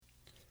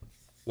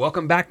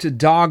Welcome back to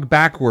Dog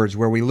Backwards,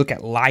 where we look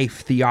at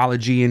life,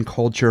 theology, and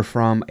culture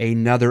from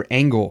another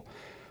angle.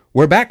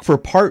 We're back for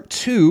part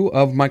 2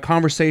 of my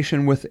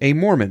conversation with a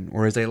Mormon,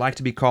 or as they like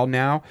to be called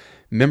now,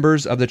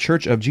 members of the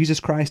Church of Jesus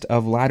Christ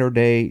of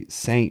Latter-day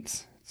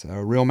Saints. It's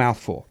a real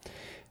mouthful.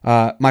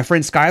 My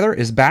friend Skylar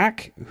is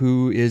back,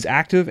 who is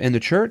active in the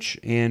church,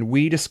 and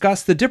we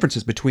discuss the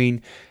differences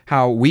between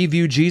how we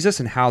view Jesus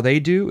and how they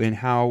do, and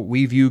how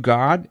we view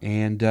God,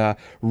 and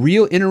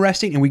real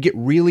interesting, and we get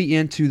really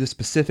into the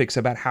specifics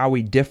about how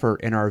we differ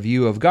in our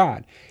view of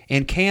God.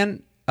 And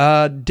can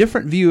a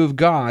different view of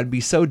God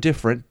be so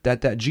different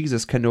that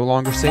Jesus can no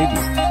longer save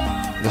you?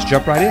 Let's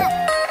jump right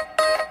in.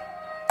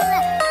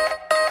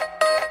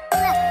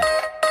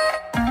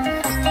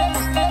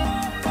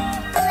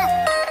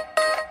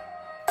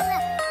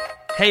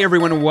 Hey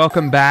everyone, and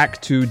welcome back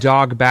to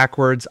Dog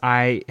Backwards.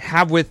 I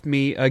have with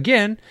me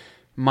again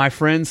my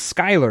friend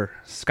Skylar.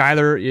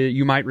 Skylar,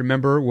 you might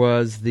remember,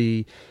 was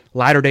the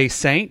Latter-day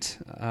Saint,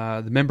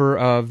 the member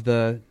of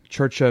the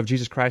Church of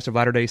Jesus Christ of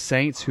Latter-day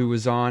Saints, who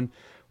was on,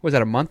 was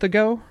that a month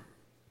ago?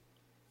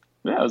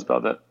 Yeah, it was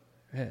about that.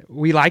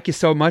 We like you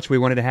so much, we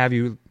wanted to have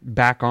you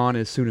back on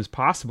as soon as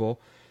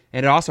possible.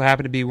 And it also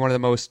happened to be one of the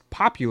most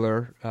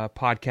popular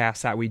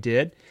podcasts that we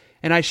did.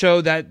 And I show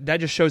that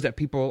just shows that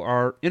people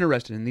are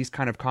interested in these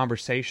kind of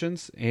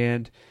conversations.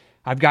 And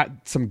I've got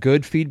some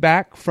good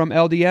feedback from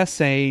LDS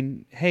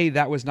saying, hey,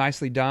 that was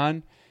nicely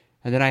done.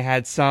 And then I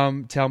had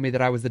some tell me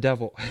that I was the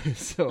devil.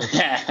 So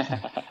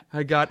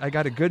I got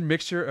a good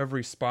mixture of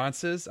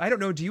responses. I don't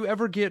know, do you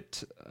ever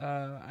get,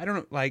 I don't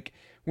know, like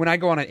when I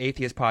go on an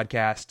atheist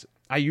podcast,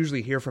 I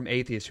usually hear from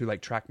atheists who like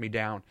track me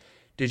down.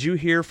 Did you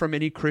hear from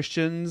any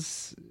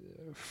Christians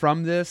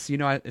from this? You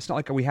know, it's not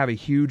like we have a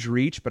huge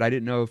reach, but I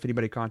didn't know if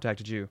anybody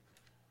contacted you.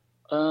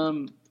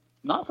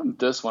 Not from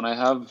this one. I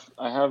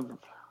have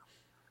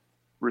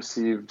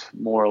received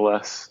more or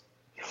less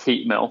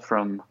hate mail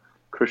from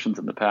Christians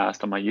in the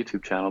past on my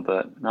YouTube channel,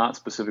 but not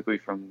specifically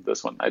from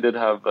this one. I did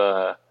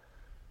have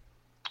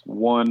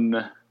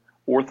one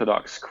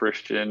Orthodox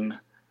Christian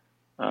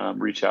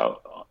reach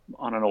out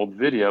on an old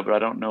video, but I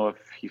don't know if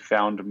he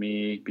found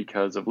me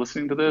because of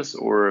listening to this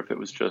or if it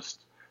was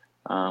just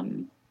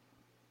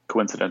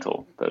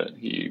coincidental that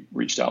he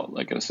reached out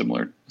like at a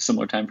similar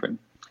time frame.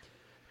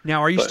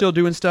 Now, are you still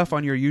doing stuff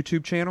on your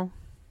YouTube channel?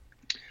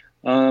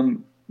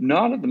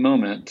 Not at the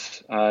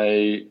moment.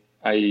 I'm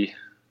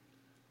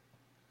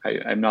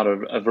not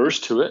averse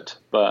to it,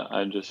 but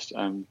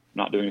I'm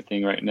not doing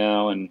anything right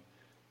now, and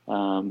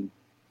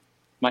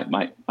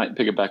might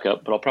pick it back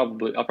up. But I'll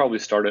probably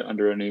start it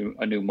under a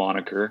new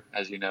moniker,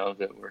 as you know,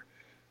 that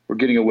we're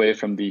getting away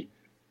from the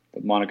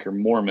moniker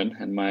Mormon,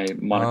 and my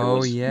moniker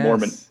was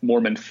yes.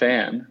 Mormon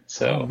fan.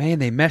 So man,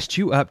 they messed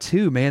you up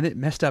too, man. It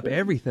messed up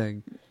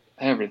everything.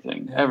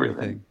 Everything.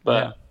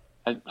 But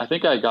yeah. I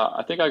think I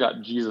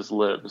got Jesus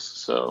Lives,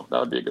 so that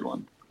would be a good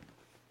one.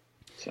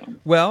 So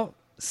well,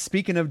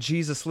 speaking of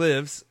Jesus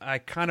Lives, I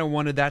kind of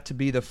wanted that to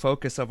be the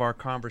focus of our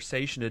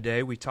conversation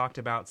today. We talked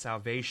about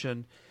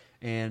salvation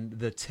and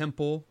the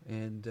temple,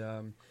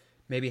 and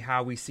maybe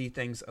how we see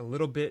things a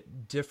little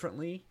bit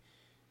differently.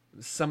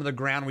 Some of the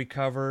ground we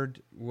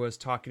covered was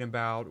talking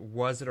about,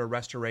 was it a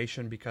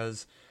restoration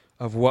because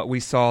of what we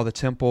saw the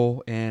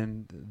temple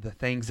and the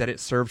things that it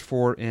served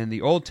for in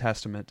the Old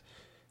Testament.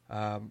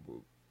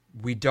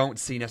 We don't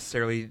see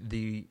necessarily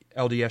the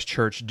LDS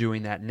Church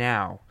doing that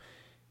now.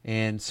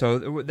 And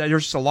so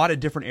there's just a lot of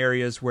different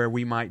areas where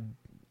we might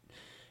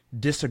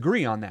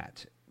disagree on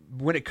that.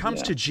 When it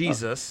comes to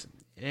Jesus,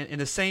 in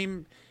the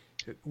same,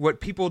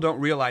 what people don't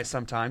realize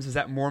sometimes is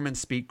that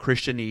Mormons speak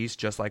Christianese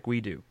just like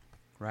we do,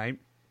 right?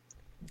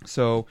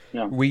 So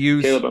we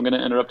use... Caleb, I'm going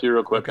to interrupt you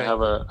real quick. Okay.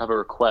 I have a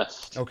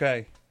request.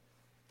 Okay.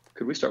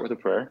 Could we start with a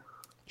prayer?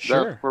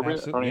 Sure.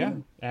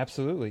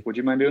 Absolutely. Would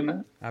you mind doing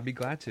that? I'd be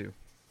glad to.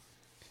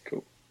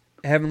 Cool.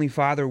 Heavenly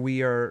Father,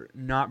 we are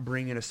not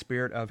bringing a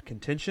spirit of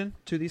contention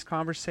to these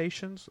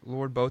conversations.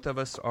 Lord, both of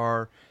us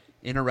are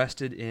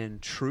interested in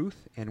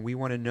truth, and we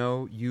want to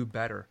know you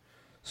better.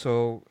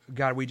 So,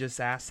 God, we just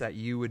ask that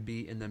you would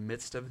be in the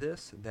midst of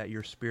this, that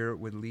your Spirit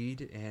would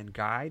lead and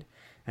guide,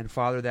 and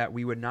Father, that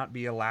we would not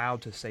be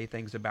allowed to say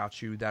things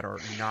about you that are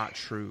not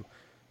true.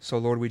 So,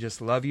 Lord, we just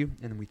love you,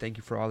 and we thank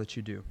you for all that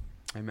you do.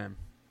 Amen.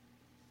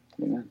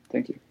 Amen.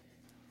 Thank you.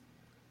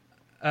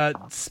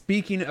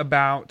 Speaking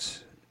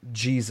about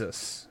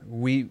Jesus,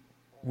 we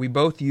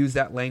both use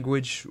that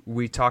language.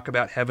 We talk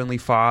about Heavenly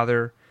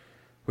Father.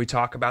 We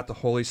talk about the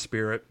Holy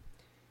Spirit.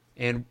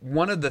 And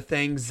one of the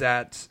things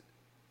that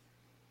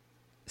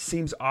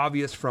seems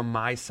obvious from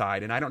my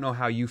side, and I don't know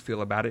how you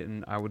feel about it,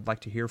 and I would like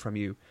to hear from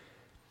you.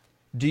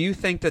 Do you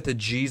think that the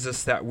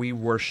Jesus that we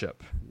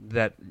worship,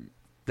 that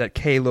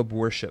Caleb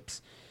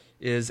worships,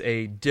 is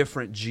a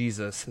different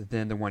Jesus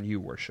than the one you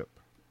worship?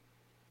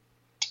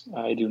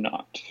 I do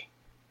not.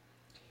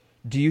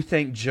 Do you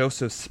think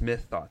Joseph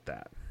Smith thought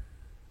that?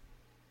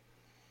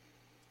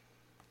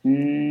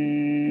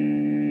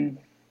 Do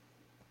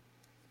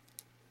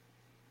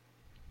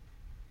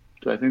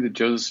I think that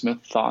Joseph Smith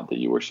thought that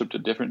you worshipped a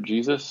different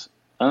Jesus?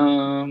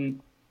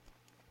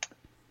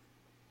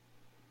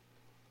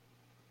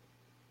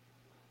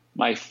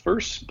 My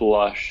first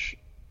blush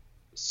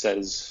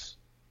says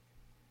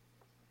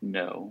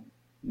no,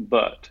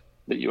 but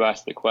that you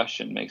asked the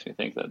question makes me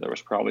think that there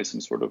was probably some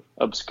sort of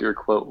obscure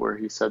quote where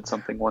he said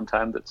something one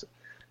time that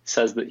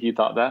says that he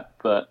thought that.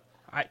 But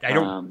I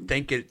don't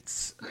think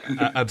it's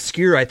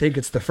obscure. I think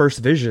it's the first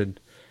vision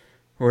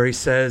where he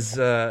says,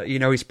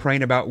 he's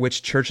praying about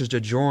which churches to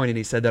join, and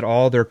he said that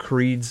all their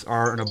creeds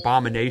are an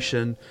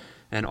abomination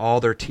and all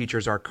their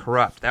teachers are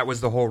corrupt. That was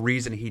the whole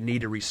reason he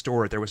needed to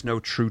restore it. There was no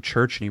true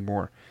church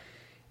anymore.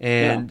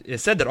 And It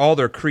said that all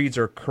their creeds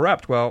are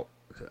corrupt. Well,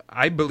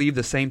 I believe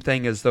the same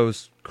thing as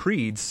those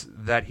creeds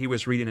that he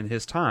was reading in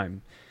his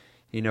time.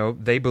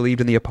 They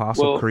believed in the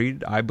Apostle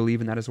Creed. I believe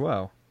in that as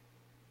well.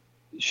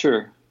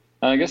 Sure.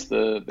 I guess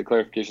the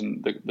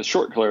clarification, the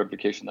short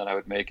clarification that I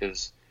would make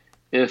is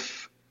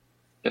if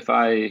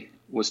I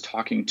was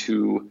talking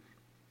to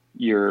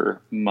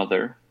your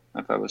mother,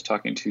 if I was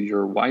talking to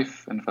your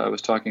wife, and if I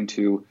was talking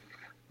to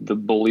the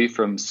bully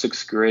from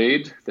 6th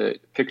grade that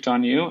picked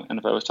on you, and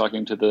if I was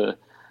talking to the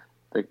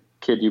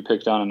kid you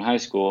picked on in high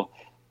school,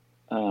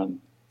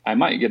 I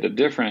might get a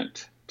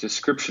different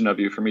description of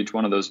you from each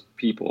one of those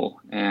people,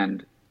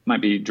 and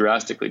might be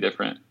drastically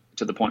different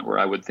to the point where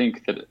I would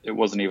think that it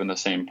wasn't even the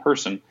same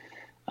person.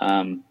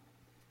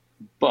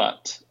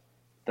 But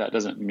that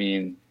doesn't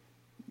mean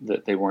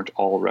that they weren't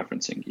all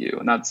referencing you.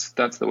 And that's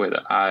the way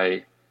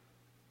that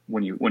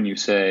when you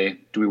say,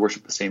 do we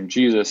worship the same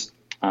Jesus?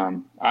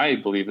 I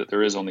believe that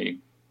there is only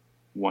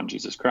one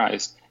Jesus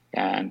Christ.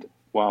 And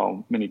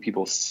while many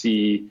people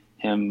see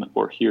him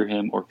or hear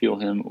him or feel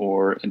him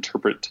or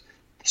interpret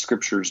the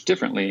scriptures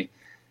differently,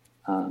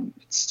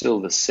 it's still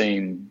the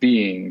same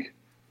being,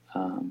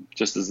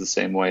 just as the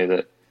same way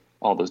that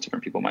all those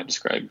different people might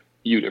describe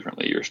you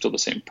differently. You're still the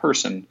same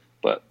person,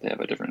 but they have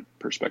a different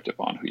perspective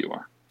on who you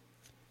are.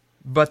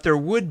 But there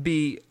would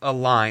be a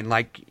line,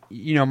 like,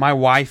 my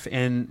wife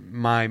and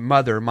my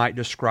mother might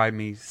describe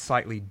me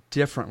slightly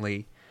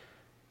differently,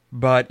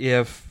 but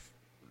if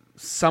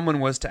someone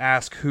was to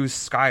ask, who's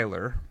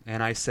Skylar,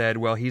 and I said,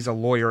 well, he's a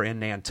lawyer in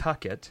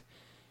Nantucket,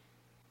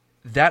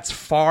 that's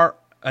far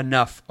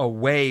enough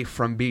away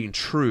from being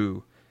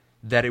true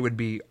that it would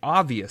be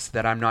obvious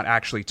that I'm not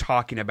actually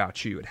talking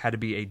about you. It had to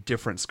be a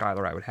different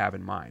Skylar I would have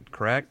in mind,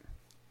 correct?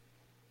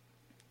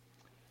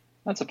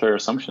 That's a fair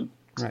assumption.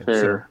 It's right,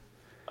 fair.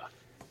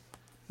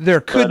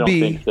 There could I don't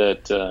be... think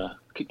that...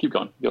 keep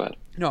going. Go ahead.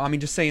 No, I mean,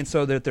 just saying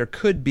so that there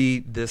could be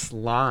this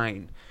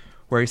line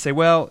where you say,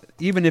 well,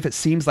 even if it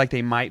seems like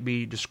they might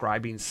be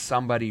describing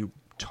somebody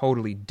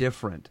totally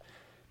different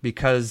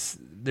because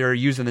they're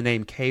using the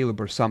name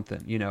Caleb or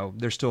something,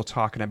 they're still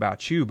talking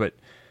about you. But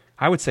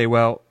I would say,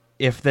 well,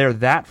 if they're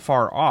that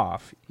far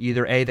off,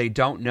 either A, they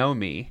don't know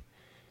me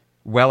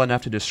well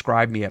enough to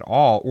describe me at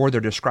all, or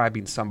they're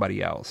describing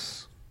somebody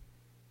else.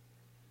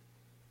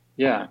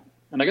 Yeah,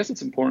 and I guess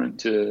it's important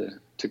to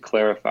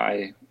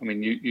clarify. I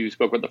mean, you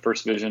spoke about the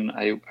first vision.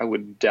 I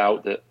would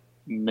doubt that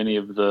many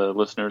of the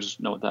listeners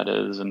know what that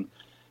is. And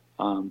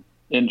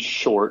in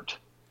short,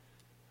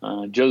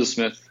 Joseph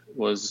Smith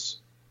was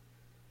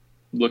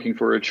looking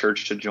for a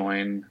church to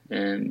join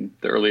in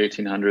the early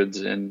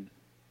 1800s in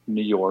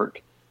New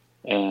York.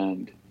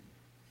 And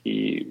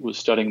he was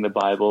studying the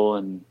Bible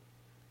and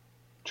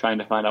trying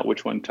to find out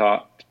which one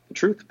taught the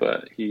truth,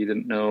 but he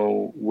didn't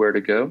know where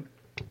to go.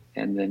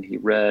 And then he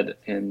read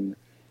in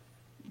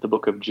the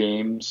book of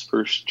James,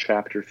 1st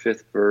chapter,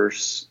 5th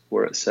verse,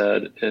 where it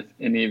said, if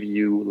any of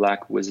you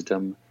lack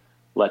wisdom,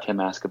 let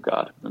him ask of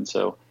God. And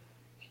so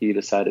he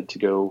decided to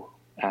go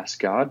ask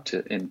God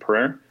in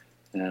prayer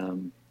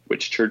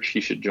which church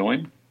he should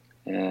join.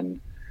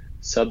 And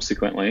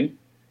subsequently,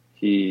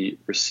 he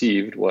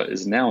received what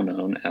is now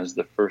known as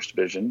the first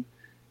vision.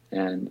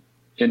 And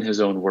in his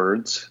own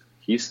words,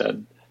 he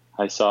said,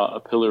 I saw a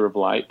pillar of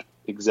light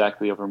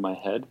exactly over my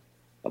head,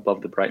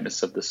 above the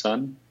brightness of the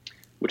sun,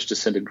 which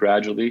descended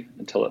gradually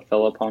until it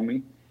fell upon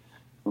me.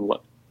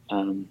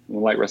 When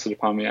light rested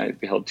upon me, I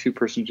beheld two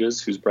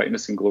personages whose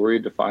brightness and glory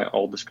defy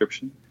all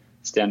description,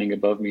 standing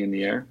above me in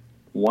the air.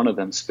 One of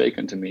them spake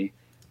unto me,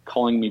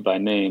 calling me by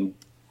name,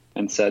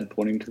 and said,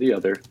 pointing to the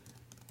other,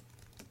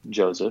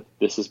 Joseph,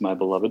 this is my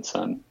beloved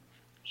son,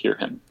 hear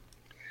him.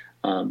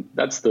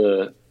 That's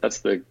the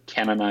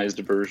canonized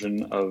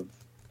version of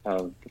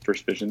the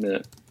first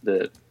vision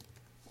that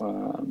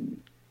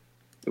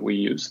we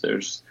use.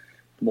 There's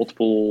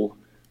multiple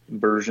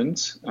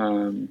versions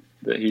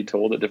that he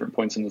told at different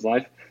points in his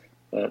life.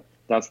 But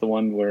that's the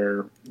one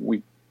where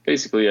we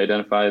basically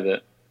identify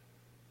that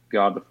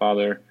God the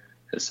Father,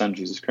 his Son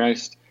Jesus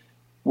Christ,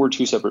 were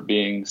two separate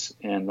beings,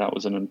 and that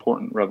was an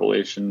important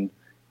revelation,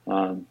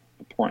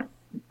 important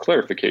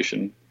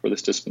clarification for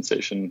this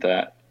dispensation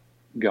that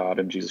God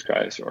and Jesus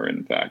Christ are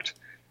in fact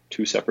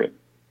two separate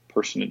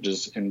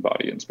personages in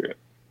body and spirit,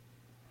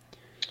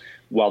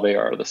 while they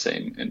are the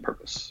same in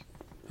purpose.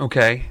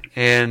 Okay,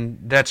 and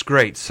that's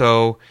great.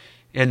 So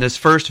in this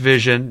first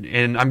vision,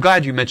 and I'm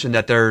glad you mentioned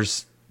that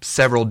there's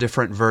several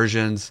different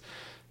versions.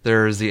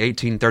 There's the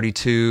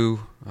 1832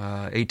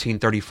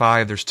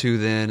 1835, there's two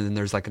then, and then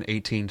there's like an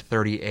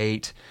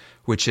 1838,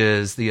 which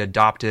is the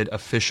adopted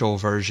official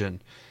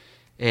version.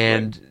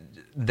 And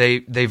they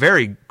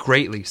vary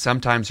greatly.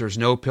 Sometimes there's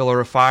no pillar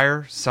of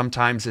fire.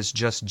 Sometimes it's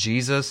just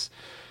Jesus.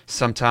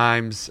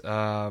 Sometimes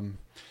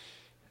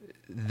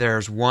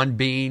there's one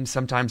being.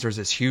 Sometimes there's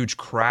this huge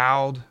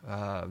crowd.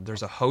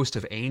 There's a host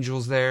of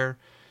angels there.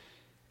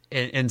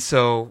 And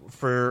so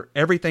for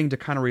everything to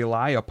kind of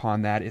rely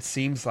upon that, it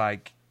seems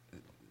like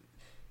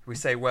we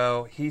say,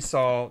 well, he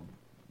saw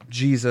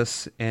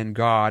Jesus and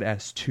God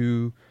as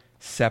two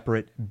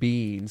separate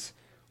beings.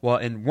 Well,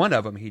 in one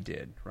of them he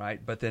did, right?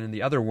 But then in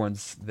the other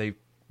ones, they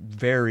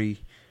vary.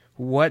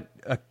 What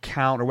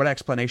account or what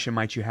explanation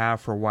might you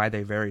have for why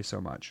they vary so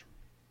much?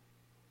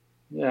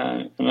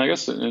 Yeah, and I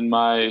guess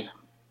I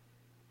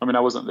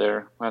wasn't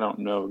there. I don't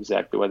know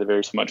exactly why they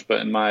vary so much,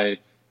 but in my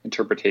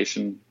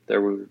interpretation,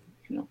 there were,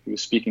 he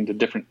was speaking to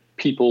different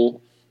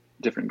people,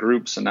 different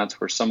groups, and that's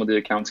where some of the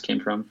accounts came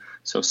from.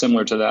 So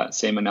similar to that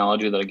same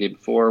analogy that I gave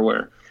before,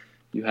 where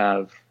you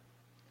have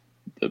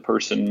the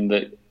person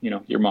that,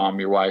 your mom,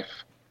 your wife,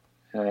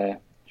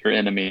 your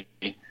enemy.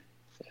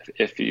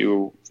 If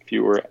you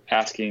were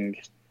asking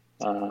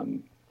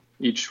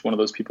each one of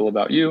those people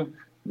about you,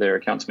 their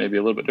accounts may be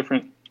a little bit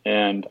different.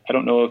 And I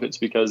don't know if it's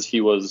because he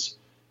was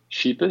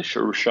sheepish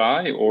or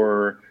shy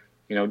or,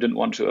 didn't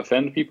want to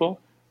offend people.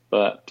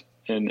 But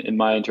in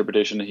my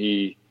interpretation,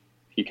 he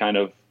kind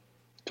of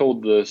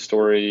told the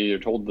story or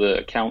told the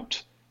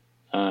account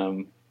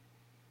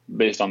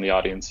based on the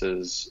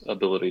audience's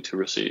ability to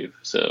receive.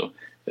 So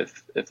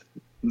if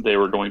they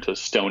were going to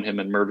stone him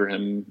and murder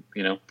him,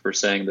 for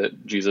saying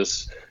that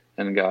Jesus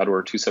and God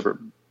were two separate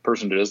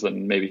personages,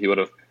 then maybe he would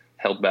have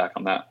held back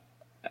on that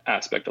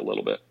aspect a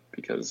little bit,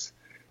 because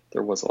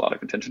there was a lot of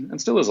contention and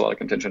still is a lot of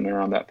contention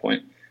around that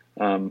point.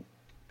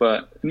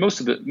 But in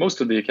most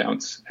of the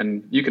accounts,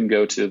 and you can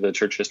go to the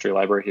church history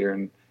library here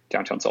in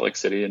downtown Salt Lake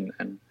City,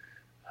 and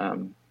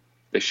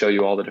they show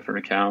you all the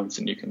different accounts,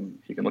 and you can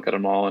look at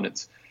them all, and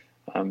it's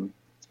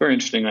very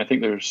interesting. I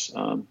think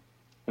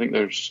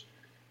there's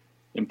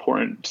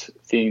important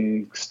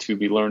things to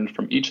be learned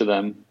from each of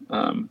them.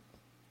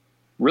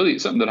 Really,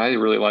 something that I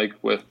really like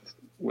with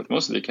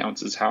most of the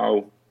accounts is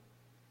how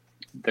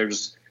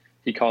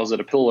he calls it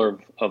a pillar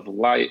of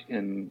light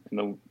in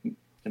the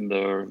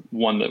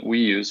one that we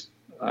use,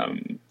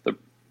 the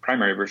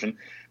primary version.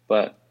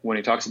 But when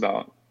he talks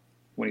about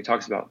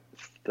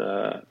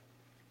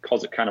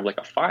calls it kind of like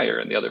a fire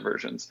in the other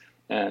versions,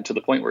 and to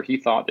the point where he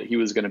thought that he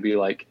was going to be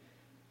like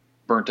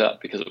burnt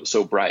up because it was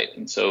so bright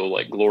and so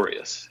like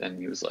glorious. And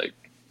he was like,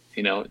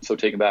 so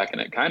taken back.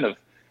 And it kind of,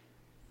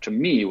 to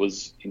me,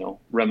 was,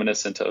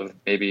 reminiscent of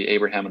maybe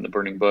Abraham and the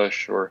burning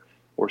bush or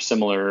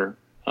similar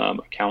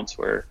accounts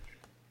where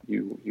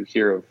you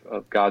hear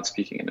of God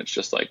speaking, and it's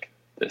just like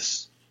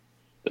this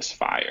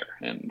fire.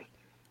 And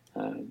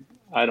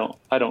I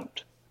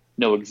don't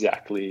know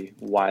exactly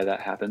why that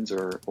happens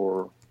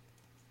or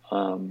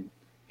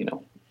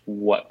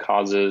what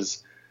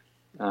causes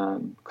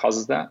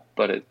that,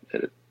 but it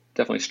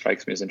definitely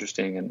strikes me as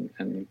interesting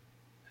and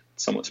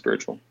somewhat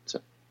spiritual. So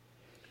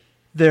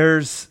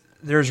there's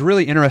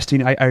really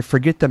interesting. I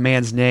forget the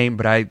man's name,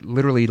 but I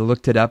literally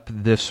looked it up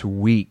this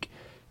week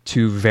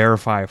to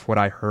verify if what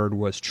I heard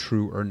was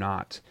true or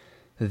not.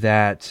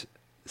 That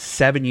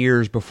 7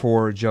 years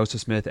before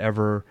Joseph Smith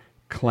ever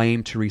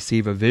claimed to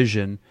receive a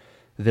vision,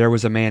 there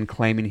was a man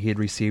claiming he had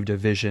received a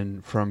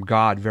vision from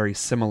God very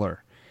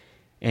similar.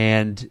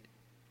 And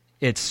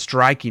it's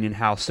striking in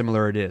how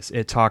similar it is.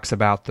 It talks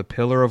about the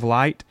pillar of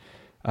light,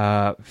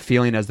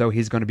 feeling as though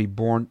he's going to be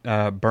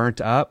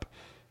burnt up.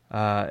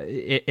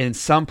 In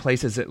some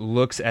places, it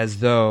looks as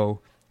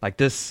though like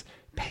this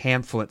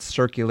pamphlet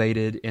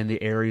circulated in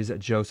the areas that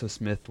Joseph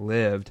Smith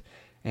lived,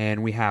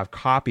 and we have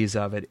copies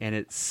of it, and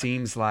it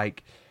seems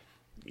like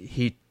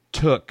he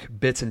took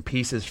bits and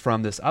pieces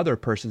from this other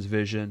person's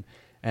vision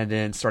and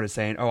then started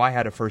saying, oh, I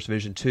had a first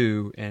vision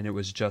too, and it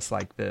was just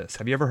like this.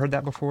 Have you ever heard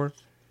that before?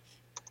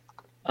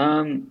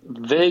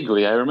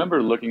 Vaguely. I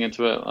remember looking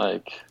into it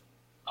like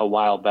a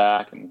while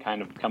back and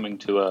kind of coming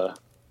to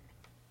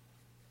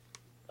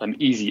an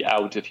easy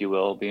out, if you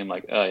will, being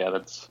like, oh yeah,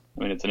 it's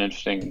an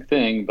interesting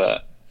thing,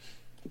 but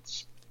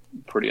it's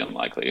pretty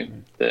unlikely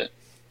that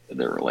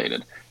they're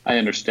related. I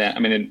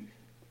understand.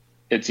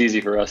 It's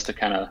easy for us to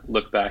kind of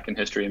look back in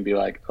history and be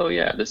like, oh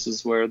yeah, this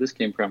is where this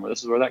came from, or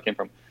this is where that came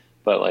from.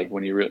 But like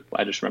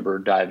I just remember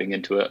diving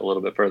into it a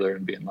little bit further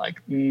and being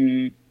like,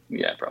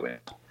 yeah, probably.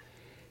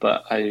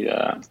 But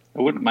I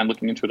wouldn't mind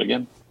looking into it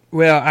again.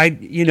 Well,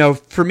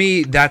 for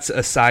me, that's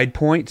a side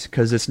point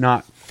because it's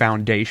not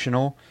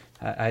foundational.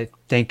 I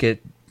think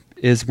it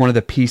is one of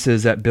the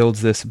pieces that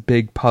builds this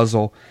big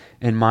puzzle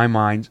in my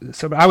mind.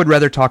 So I would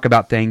rather talk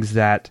about things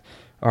that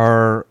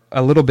are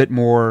a little bit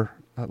more,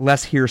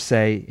 less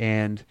hearsay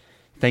and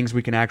things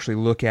we can actually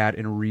look at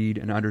and read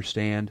and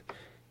understand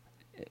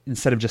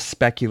instead of just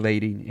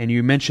speculating. And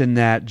you mentioned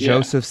that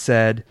Joseph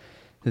said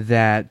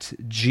that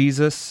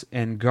Jesus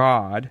and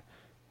God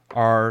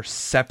are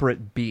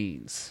separate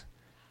beings.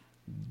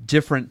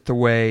 different the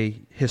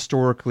way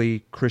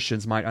historically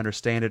Christians might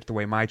understand it, the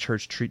way my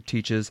church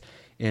teaches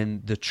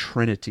in the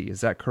Trinity.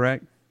 Is that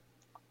correct?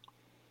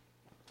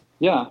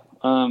 Yeah.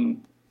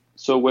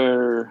 So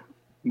where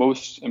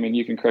most, I mean,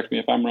 you can correct me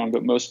if I'm wrong,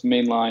 but most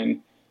mainline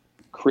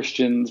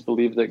Christians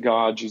believe that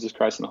God, Jesus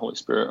Christ, and the Holy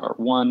Spirit are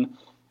one,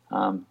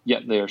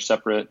 yet they are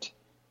separate.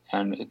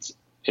 And it's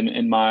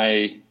in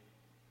my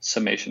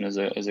summation as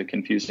a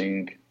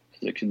confusing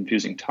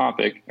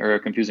topic, or a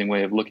confusing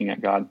way of looking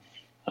at God.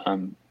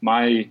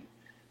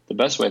 The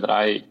best way that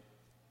I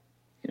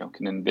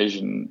can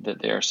envision that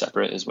they are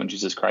separate is when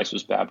Jesus Christ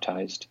was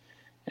baptized,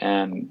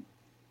 and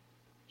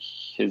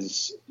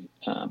his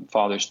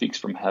Father speaks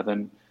from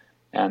heaven,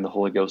 and the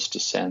Holy Ghost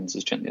descends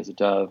as gently as a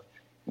dove.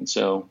 And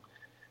so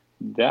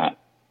that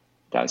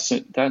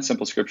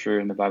simple scripture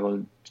in the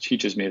Bible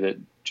teaches me that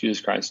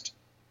Jesus Christ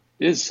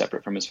is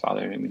separate from his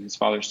Father. I mean, his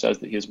Father says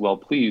that he is well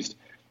pleased,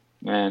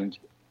 and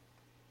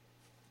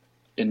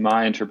in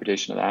my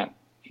interpretation of that,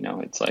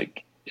 it's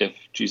like if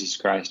Jesus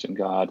Christ and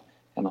God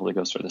and the Holy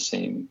Ghost are the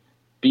same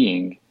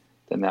being,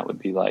 then that would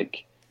be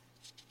like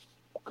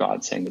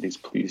God saying that he's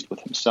pleased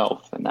with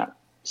himself, and that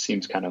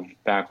seems kind of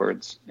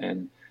backwards,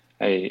 and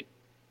it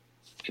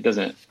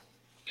doesn't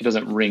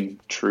ring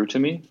true to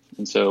me.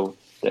 And so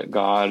that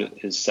God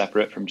is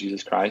separate from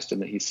Jesus Christ,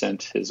 and that he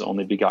sent his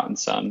only begotten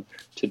Son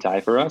to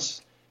die for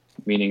us,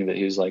 meaning that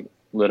he was like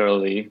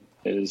literally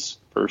his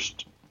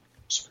first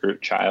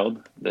spirit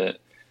child that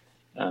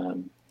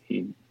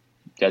he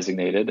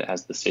designated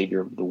as the Savior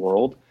of the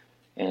world,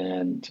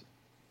 and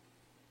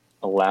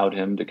allowed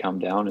him to come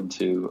down and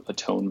to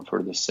atone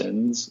for the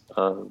sins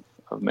of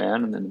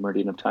man and in the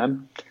meridian of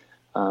time.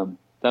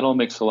 That all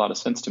makes a lot of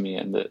sense to me,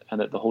 and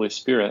that the Holy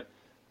Spirit,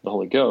 the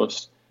Holy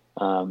Ghost,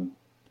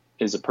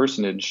 is a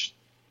personage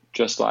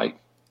just like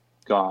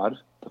God,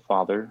 the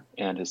Father,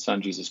 and his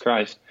Son, Jesus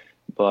Christ,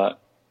 but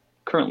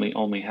currently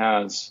only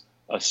has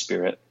a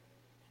spirit.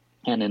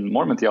 And in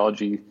Mormon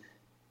theology,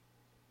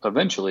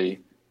 eventually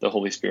the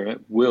Holy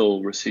Spirit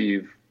will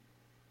receive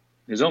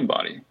his own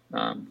body,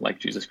 like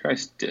Jesus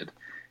Christ did,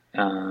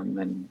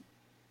 and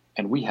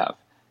we have,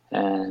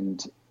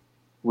 and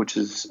which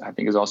is, I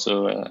think, is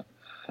also a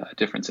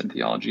difference in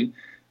theology,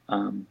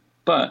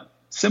 but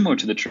similar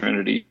to the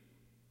Trinity,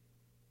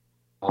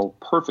 all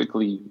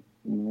perfectly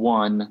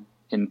one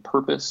in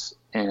purpose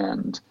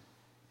and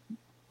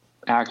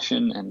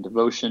action and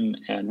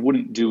devotion, and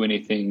wouldn't do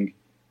anything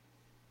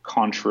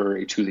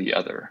contrary to the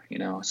other.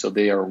 So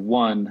they are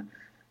one.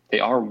 They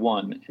are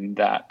one in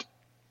that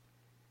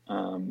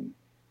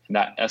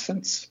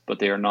essence, but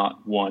they are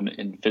not one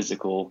in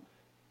physical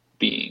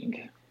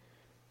being.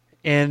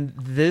 And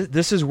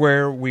this is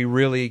where we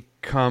really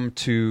come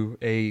to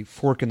a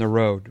fork in the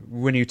road.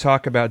 When you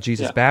talk about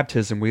Jesus'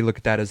 baptism, we look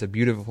at that as a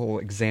beautiful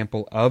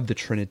example of the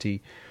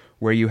Trinity,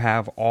 where you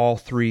have all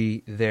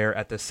three there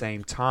at the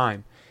same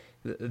time.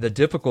 The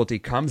difficulty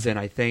comes in,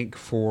 I think,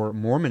 for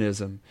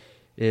Mormonism,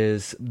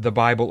 is the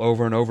Bible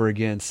over and over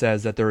again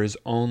says that there is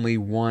only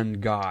one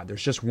God.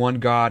 There's just one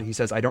God. He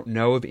says, I don't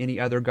know of any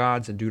other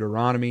gods in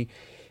Deuteronomy.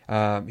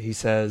 He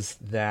says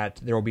that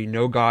there will be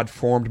no God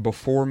formed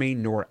before me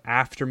nor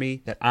after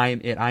me, that I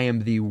am it. I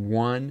am the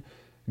one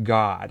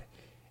God.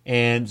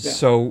 And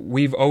so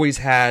we've always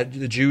had,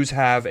 the Jews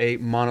have a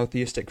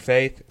monotheistic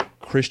faith,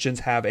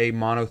 Christians have a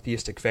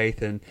monotheistic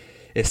faith, and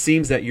it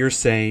seems that you're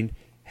saying,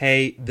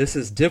 hey, this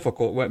is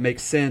difficult. What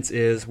makes sense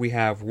is we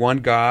have one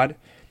God,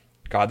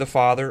 God the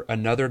Father,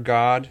 another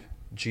God,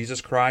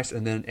 Jesus Christ,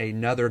 and then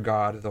another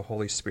God, the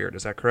Holy Spirit.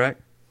 Is that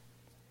correct?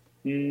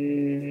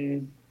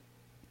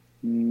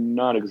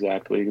 Not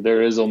exactly.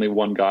 There is only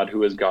one God,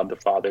 who is God the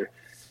Father,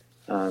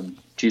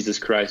 Jesus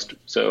Christ.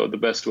 So the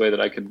best way that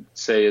I could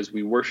say is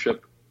we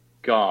worship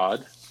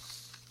God,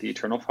 the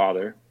Eternal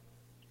Father,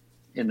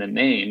 in the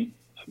name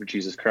of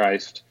Jesus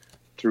Christ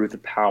through the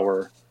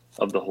power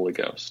of the Holy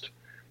Ghost.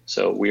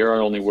 So we are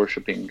only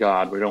worshiping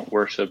God. We don't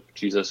worship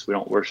Jesus. We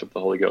don't worship the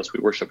Holy Ghost. We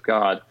worship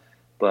God,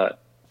 but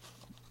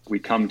we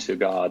come to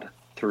God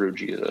through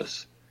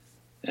Jesus.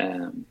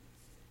 And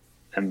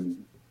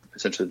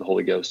essentially the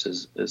Holy Ghost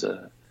is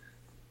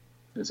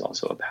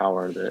also a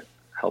power that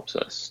helps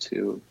us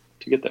to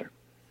get there.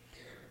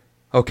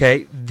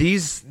 Okay,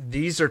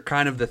 these are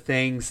kind of the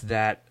things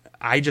that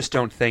I just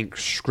don't think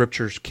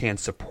scriptures can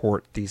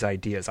support these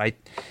ideas.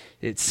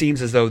 It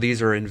seems as though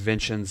these are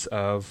inventions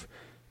of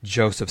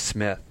Joseph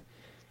Smith.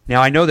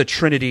 Now, I know the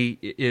Trinity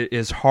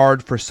is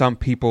hard for some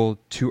people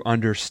to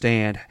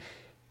understand,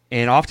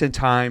 and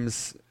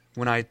oftentimes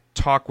when I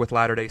talk with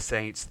Latter-day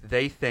Saints,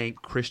 they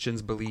think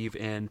Christians believe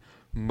in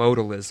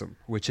modalism,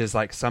 which is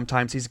like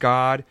sometimes he's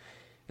God,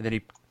 and then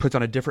he puts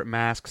on a different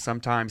mask.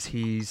 Sometimes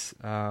he's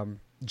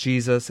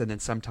Jesus, and then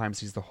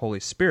sometimes he's the Holy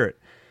Spirit.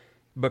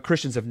 But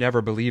Christians have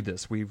never believed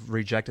this. We've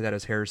rejected that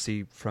as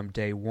heresy from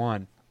day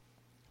one.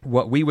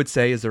 What we would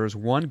say is there is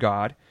one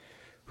God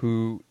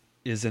who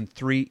is in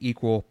three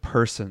equal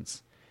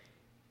persons.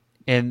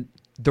 And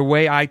the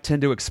way I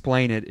tend to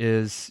explain it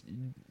is,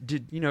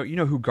 you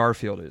know who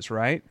Garfield is,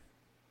 right?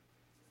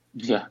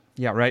 Yeah.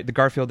 Yeah, right. The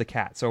Garfield the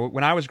cat. So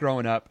when I was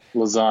growing up,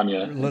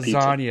 Lasagna. And pizza.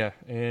 Lasagna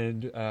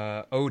and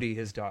Odie,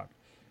 his dog.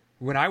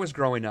 When I was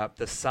growing up,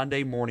 the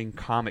Sunday morning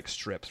comic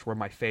strips were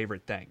my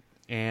favorite thing.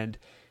 And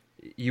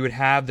you would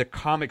have the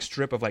comic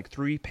strip of like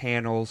 3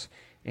 panels,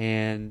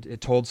 and it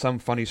told some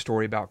funny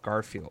story about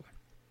Garfield.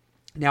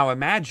 Now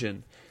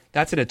imagine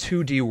that's in a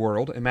 2D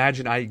world.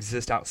 Imagine I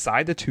exist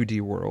outside the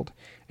 2D world,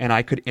 and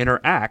I could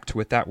interact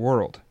with that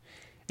world.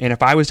 And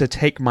if I was to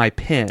take my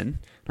pen,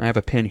 I have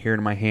a pen here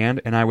in my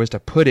hand, and I was to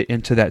put it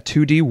into that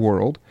 2D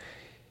world,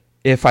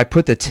 if I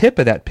put the tip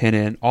of that pen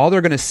in, all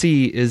they're going to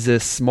see is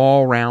this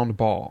small round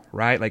ball,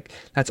 right? Like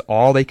that's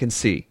all they can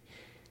see.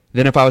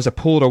 Then if I was to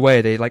pull it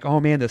away, they'd like, oh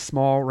man, this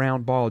small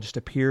round ball just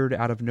appeared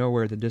out of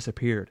nowhere, then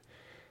disappeared.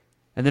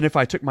 And then if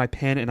I took my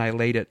pen and I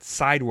laid it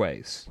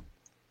sideways,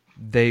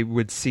 they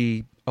would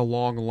see a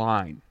long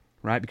line,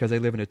 right? Because they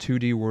live in a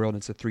 2D world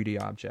and it's a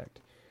 3D object.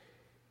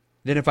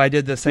 Then if I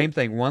did the same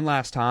thing one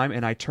last time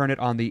and I turn it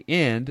on the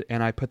end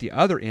and I put the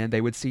other end, they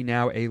would see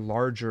now a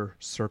larger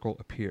circle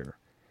appear.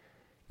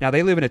 Now,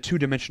 they live in a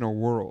 2-dimensional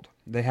world.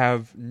 They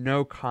have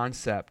no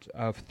concept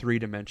of 3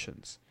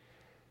 dimensions.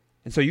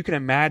 And so you can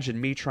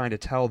imagine me trying to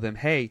tell them,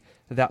 hey,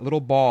 that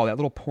little ball, that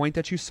little point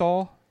that you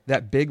saw,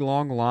 that big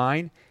long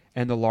line,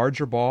 and the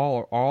larger ball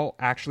are all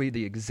actually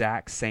the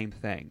exact same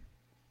thing.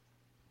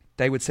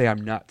 They would say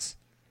I'm nuts.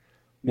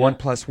 Yeah. 1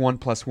 plus 1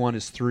 plus 1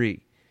 is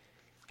 3.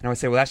 And I would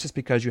say, well, that's just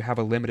because you have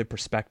a limited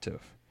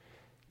perspective.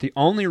 The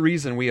only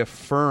reason we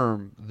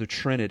affirm the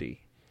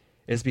Trinity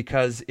is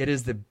because it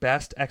is the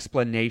best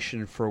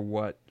explanation for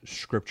what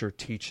Scripture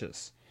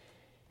teaches.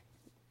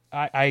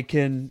 I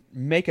can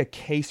make a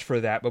case for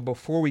that, but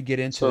before we get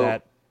into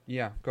that,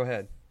 yeah, go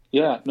ahead.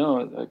 Yeah, no,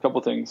 a couple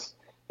things.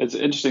 It's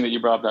interesting that you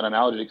brought up that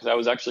analogy, because I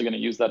was actually going to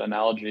use that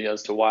analogy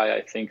as to why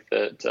I think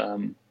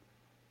that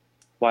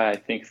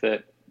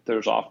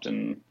there's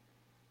often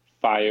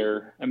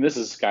fire. I mean, this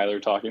is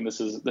Skylar talking.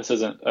 This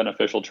isn't an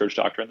official church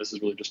doctrine. This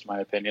is really just my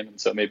opinion, and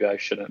so maybe I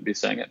shouldn't be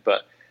saying it.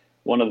 But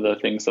one of the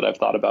things that I've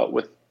thought about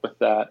with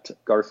that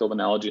Garfield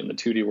analogy in the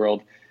 2D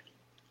world,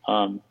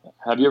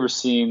 have you ever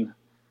seen?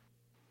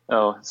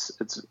 Oh,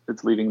 it's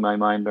leaving my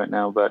mind right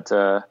now. But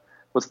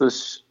what's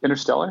this?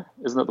 Interstellar?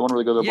 Isn't that the one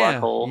where they go to the black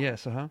hole?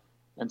 Yes.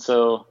 And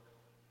so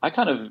I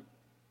kind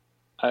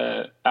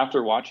of,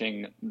 after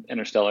watching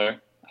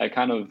Interstellar, I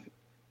kind of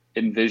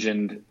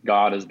envisioned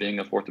God as being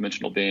a 4th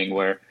dimensional being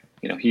where,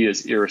 he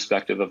is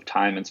irrespective of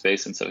time and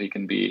space. And so he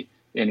can be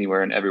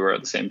anywhere and everywhere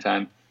at the same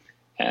time.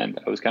 And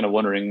I was kind of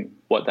wondering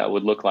what that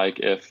would look like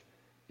if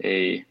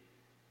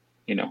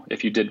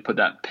if you did put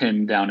that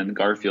pin down in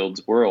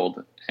Garfield's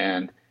world,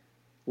 and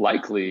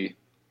likely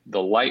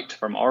the light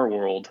from our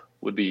world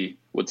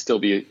would still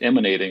be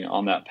emanating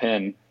on that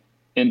pin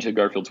into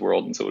Garfield's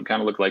world. And so it would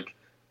kind of look like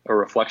a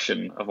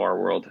reflection of our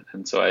world.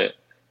 And so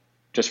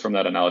just from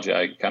that analogy,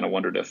 I kind of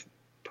wondered if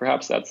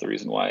perhaps that's the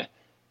reason why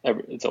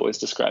it's always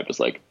described as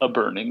like a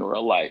burning or a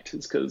light,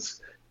 is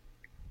because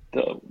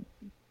the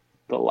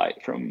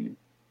light from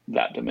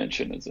that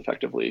dimension is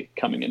effectively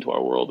coming into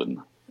our world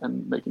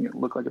and making it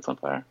look like it's on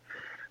fire.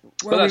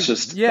 Well, but that's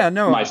just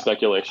my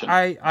speculation.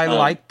 I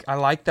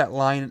like that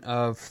line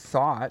of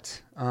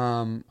thought.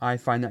 I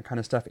find that kind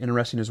of stuff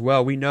interesting as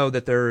well. We know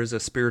that there is a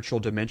spiritual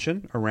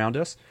dimension around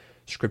us.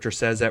 Scripture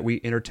says that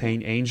we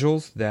entertain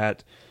angels,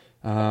 that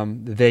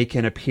they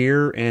can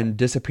appear and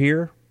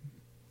disappear,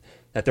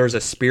 that there's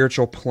a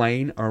spiritual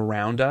plane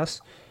around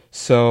us.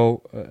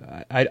 So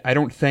I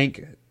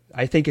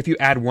think if you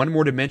add one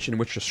more dimension,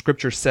 which the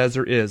Scripture says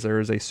there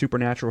is a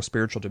supernatural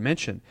spiritual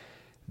dimension,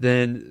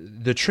 then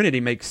the Trinity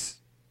makes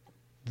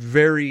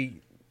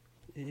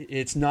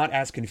it's not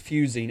as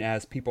confusing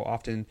as people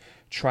often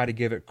try to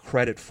give it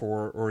credit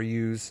for, or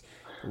use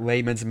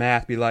layman's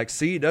math, be like,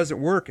 see, it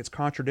doesn't work, it's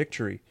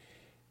contradictory.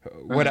 I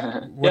was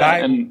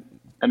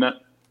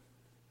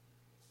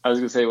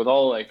going to say, with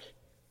all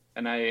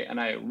and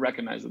I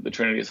recognize that the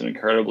Trinity is an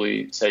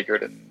incredibly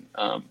sacred and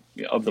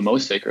of the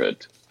most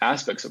sacred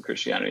aspects of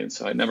Christianity, and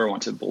so I never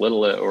want to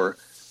belittle it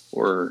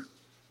or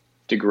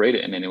degrade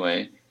it in any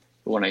way.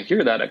 But when I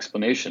hear that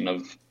explanation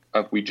of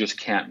we just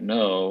can't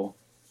know,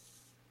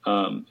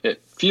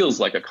 it feels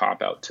like a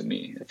cop-out to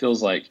me. It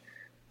feels like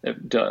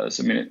it does.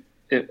 I mean,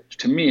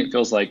 to me, it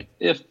feels like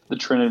if the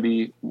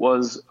Trinity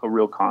was a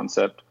real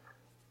concept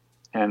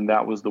and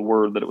that was the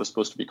word that it was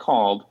supposed to be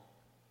called,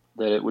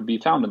 that it would be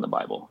found in the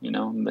Bible,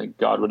 and that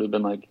God would have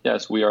been like,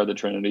 yes, we are the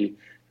Trinity,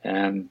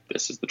 and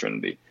this is the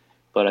Trinity.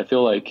 But I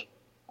feel like,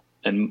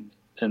 in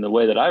the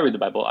way that I read the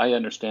Bible, I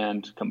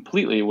understand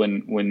completely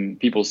when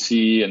people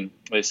see and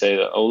they say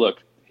that, oh,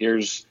 look,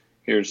 here's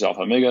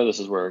Alpha Omega. This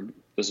is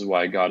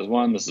why God is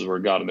one. This is where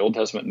God in the Old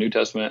Testament, New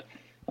Testament.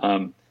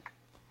 I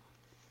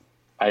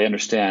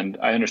understand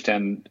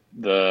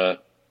the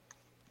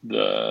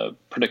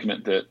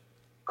predicament that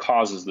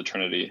causes the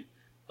Trinity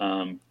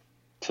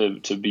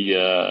to be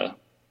an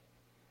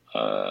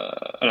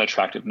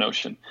attractive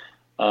notion.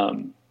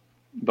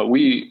 But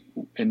we,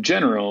 in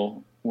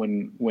general,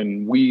 when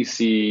we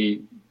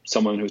see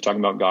someone who's talking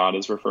about God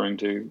is referring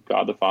to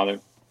God the Father,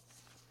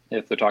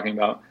 if they're talking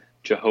about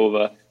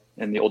Jehovah,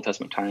 in the Old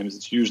Testament times,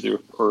 it's usually,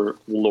 or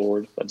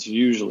Lord, that's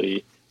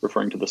usually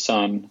referring to the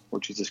Son or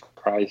Jesus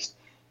Christ.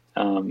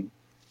 And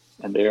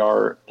they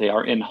are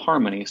in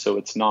harmony. So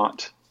it's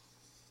not,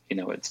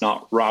 it's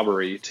not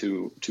robbery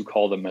to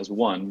call them as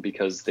one,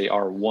 because they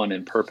are one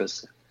in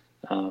purpose.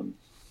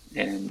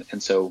 And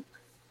so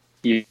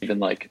even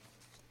like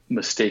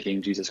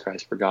mistaking Jesus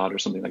Christ for God or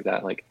something like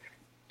that, like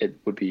it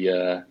would be,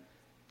 I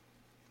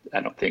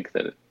don't think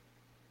that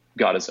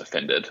God is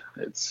offended.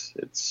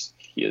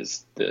 He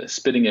is the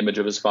spitting image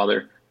of his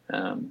Father.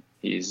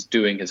 He's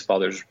doing his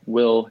Father's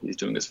will. He's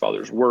doing his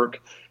Father's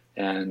work,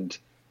 and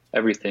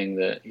everything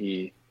that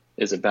he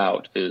is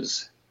about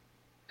is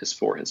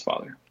for his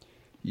Father.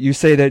 You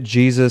say that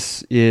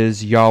Jesus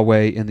is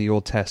Yahweh in the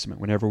Old Testament.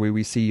 Whenever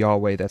we see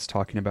Yahweh, that's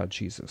talking about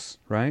Jesus,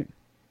 right?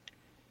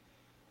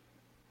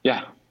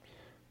 Yeah.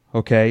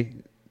 Okay.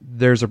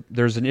 There's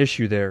an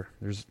issue there.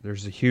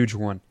 There's a huge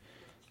one,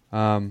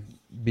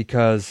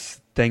 because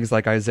things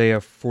like Isaiah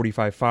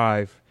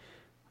 45:5,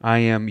 I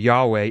am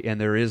Yahweh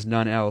and there is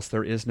none else.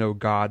 There is no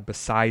God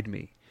beside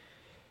me.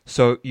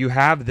 So you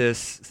have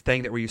this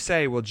thing that where you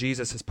say, well,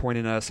 Jesus is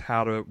pointing us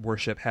how to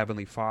worship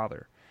Heavenly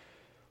Father.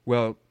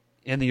 Well,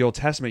 in the Old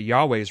Testament,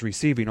 Yahweh is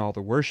receiving all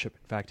the worship.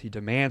 In fact, he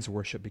demands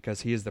worship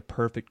because he is the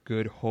perfect,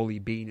 good, holy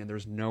being, and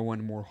there's no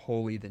one more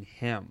holy than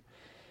him.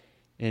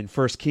 In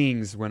 1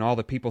 Kings, when all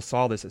the people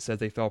saw this, it says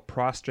they fell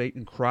prostrate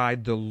and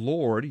cried, the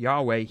Lord,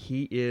 Yahweh,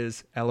 he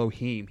is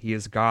Elohim, he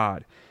is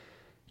God.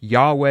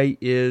 Yahweh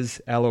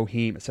is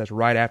Elohim, it says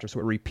right after,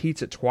 so it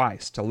repeats it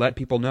twice to let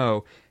people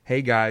know,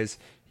 hey guys,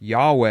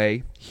 Yahweh,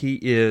 he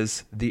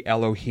is the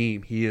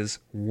Elohim, he is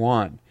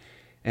one.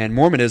 And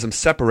Mormonism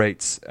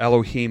separates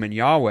Elohim and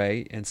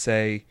Yahweh and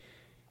say,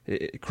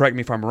 correct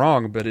me if I'm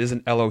wrong, but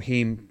isn't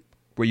Elohim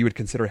what you would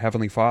consider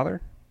Heavenly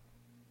Father?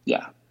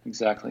 Yeah,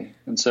 exactly.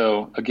 And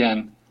so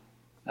again,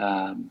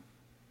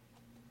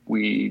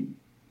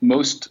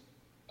 most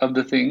of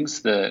the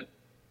things that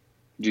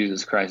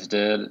Jesus Christ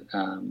did,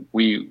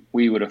 we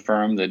would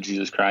affirm that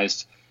Jesus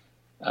Christ,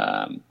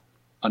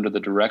 under the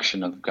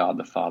direction of God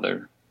the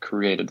Father,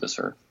 created this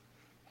earth.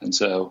 And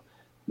so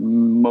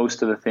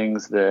most of the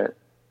things that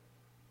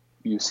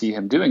you see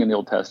him doing in the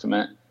Old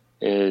Testament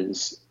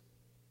is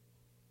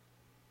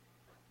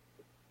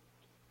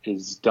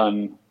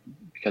done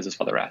because his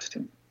Father asked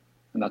him.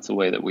 And that's the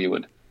way that we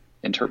would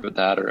interpret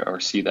that or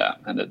see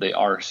that, and that they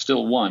are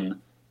still one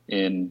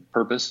in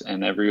purpose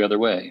and every other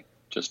way,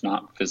 just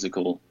not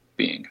physical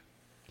being.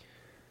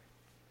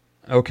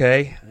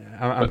 Okay,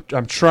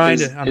 I'm trying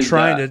to. Is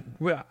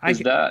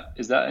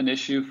that an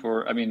issue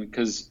for? I mean,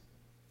 because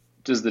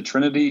does the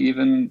Trinity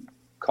even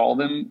call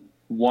them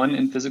one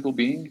in physical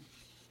being?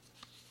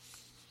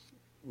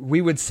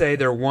 We would say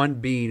they're one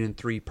being in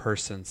three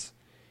persons.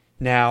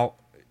 Now,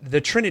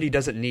 the Trinity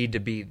doesn't need to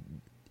be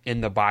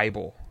in the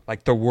Bible,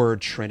 like the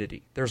word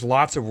Trinity. There's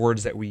lots of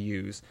words that we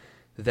use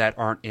that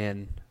aren't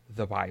in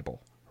the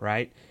Bible,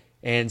 right?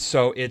 And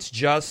so it's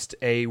just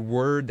a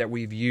word that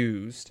we've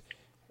used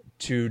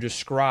to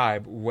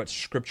describe what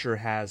Scripture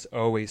has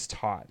always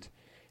taught.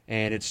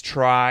 And it's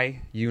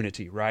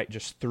tri-unity, right?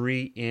 Just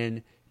three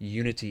in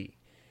unity.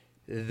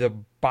 The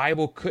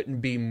Bible couldn't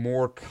be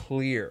more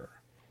clear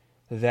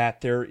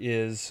that there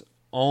is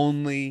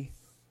only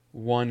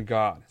one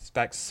God. In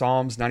fact,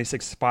 Psalms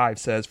 96:5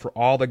 says, for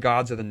all the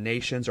gods of the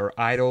nations are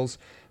idols,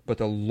 but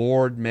the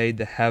Lord made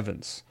the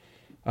heavens.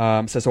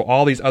 Says, so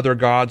all these other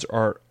gods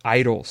are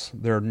idols.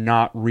 They're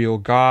not real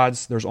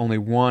gods. There's only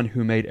one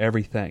who made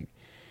everything.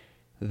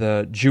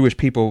 The Jewish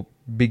people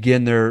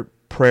begin their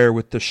prayer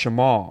with the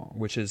Shema,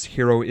 which is,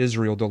 Hear, O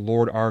Israel, the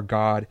Lord our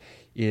God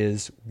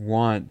is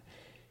one.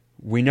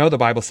 We know the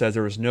Bible says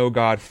there is no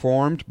God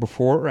formed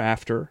before or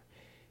after,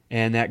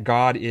 and that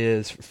God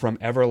is from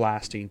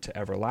everlasting to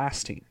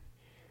everlasting.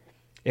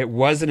 It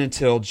wasn't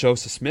until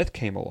Joseph Smith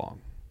came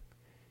along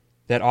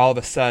that all of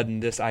a sudden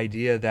this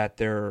idea that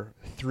there are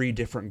three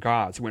different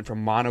gods went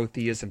from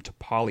monotheism to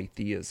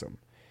polytheism.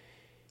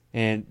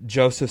 And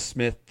Joseph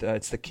Smith,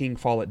 it's the King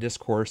Follett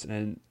Discourse,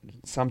 and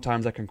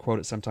sometimes I can quote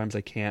it, sometimes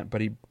I can't,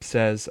 but he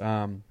says,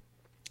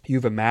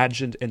 you've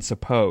imagined and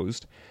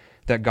supposed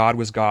that God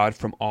was God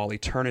from all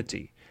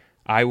eternity.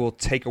 I will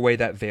take away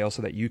that veil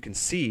so that you can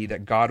see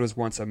that God was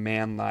once a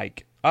man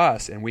like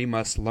us, and we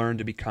must learn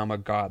to become a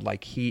God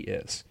like he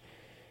is.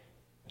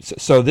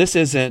 So this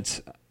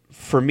isn't,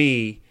 for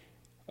me,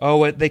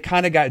 they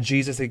kind of got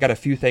Jesus, they got a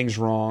few things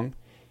wrong.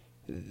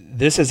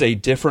 This is a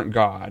different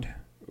God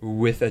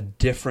with a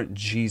different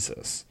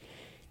Jesus.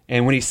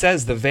 And when he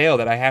says the veil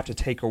that I have to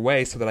take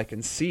away so that I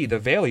can see, the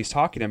veil he's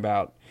talking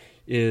about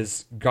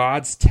is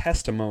God's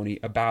testimony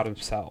about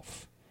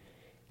himself.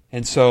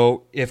 And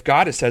so if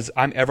God says,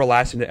 I'm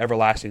everlasting to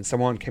everlasting,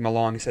 someone came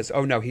along and says,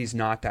 oh no, he's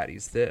not that,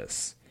 he's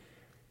this.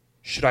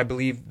 Should I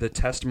believe the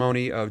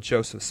testimony of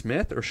Joseph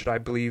Smith, or should I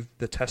believe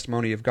the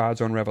testimony of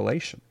God's own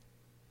revelation?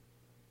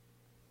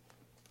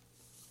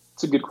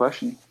 It's a good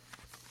question.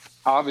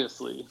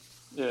 Obviously,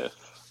 if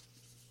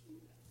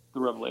the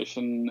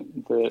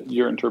revelation that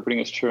you're interpreting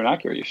is true and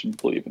accurate, you should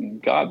believe in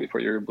God before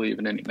you believe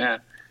in any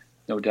man.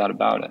 No doubt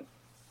about it.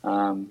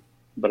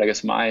 But I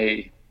guess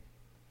my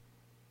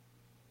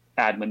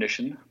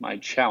admonition, my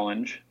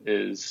challenge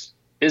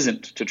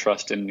isn't to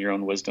trust in your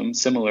own wisdom,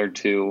 similar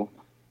to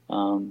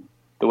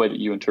the way that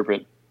you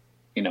interpret,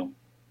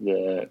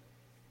 the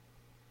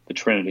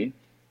Trinity,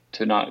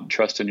 to not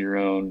trust in your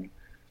own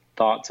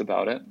thoughts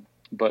about it,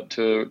 but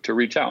to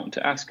reach out and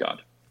to ask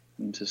God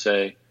and to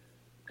say,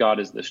 God,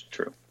 is this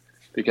true?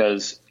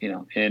 Because,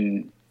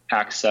 in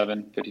Acts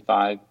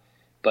 7:55,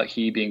 but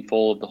he, being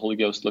full of the Holy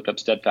Ghost, looked up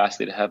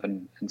steadfastly to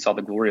heaven and saw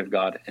the glory of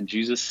God and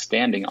Jesus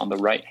standing on the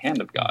right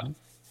hand of God.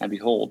 And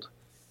behold,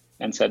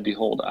 and said,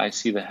 behold, I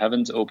see the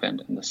heavens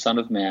opened and the Son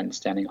of Man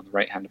standing on the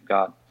right hand of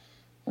God.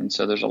 And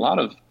so there's a lot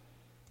of,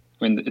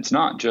 it's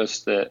not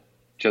just that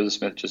Joseph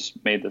Smith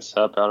just made this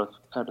up out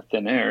of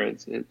thin air.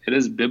 It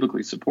is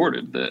biblically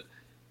supported that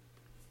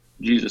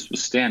Jesus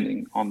was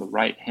standing on the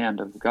right hand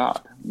of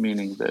God,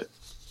 meaning that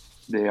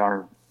they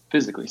are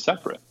physically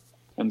separate.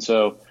 And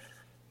so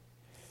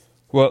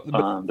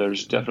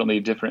there's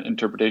definitely different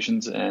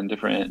interpretations and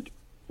different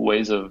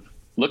ways of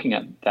looking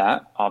at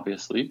that,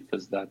 obviously,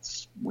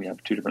 because we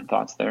have two different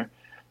thoughts there.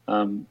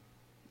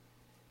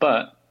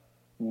 But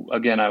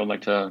again, I would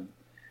like to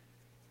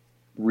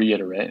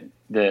reiterate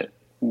that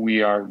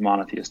we are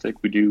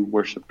monotheistic. We do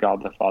worship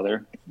God the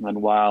Father.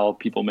 And while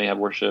people may have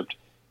worshiped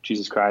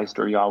Jesus Christ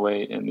or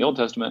Yahweh in the Old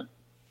Testament,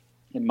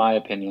 in my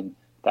opinion,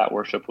 that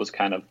worship was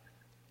kind of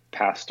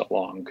passed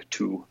along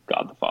to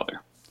God the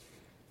Father.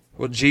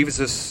 Well,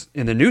 Jesus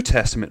in the New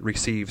Testament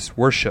receives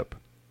worship.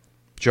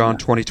 John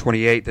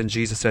 20:28, then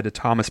Jesus said to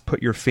Thomas,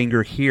 put your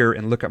finger here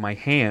and look at my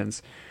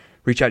hands.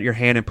 Reach out your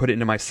hand and put it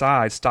into my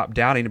side. Stop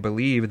doubting and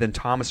believe. And then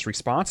Thomas'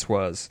 response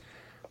was,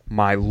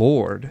 my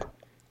Lord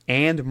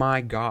and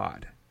my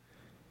God.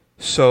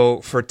 So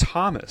for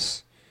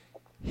Thomas,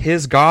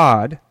 his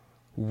God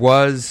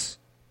was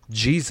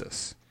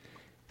Jesus.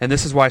 And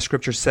this is why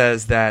Scripture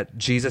says that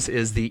Jesus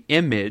is the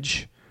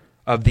image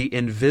of the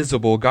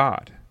invisible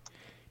God.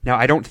 Now,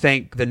 I don't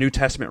think the New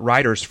Testament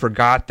writers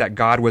forgot that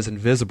God was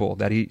invisible,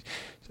 that he,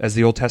 as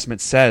the Old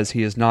Testament says,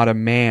 he is not a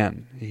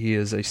man, he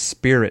is a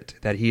spirit,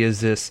 that he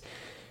is this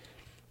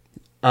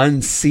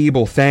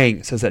unseeable thing.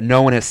 It says that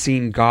no one has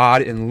seen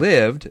God and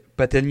lived,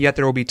 but then yet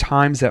there will be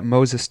times that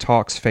Moses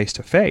talks face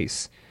to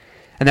face.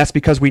 And that's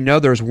because we know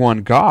there's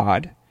one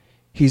God.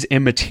 He's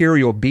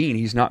immaterial being.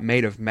 He's not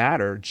made of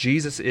matter.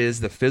 Jesus is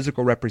the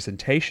physical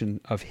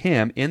representation of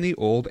him in the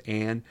Old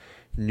and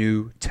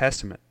New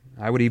Testament.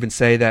 I would even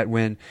say that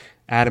when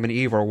Adam and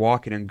Eve are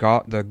walking in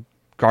the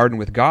garden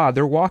with God,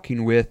 they're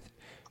walking with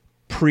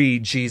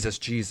pre-Jesus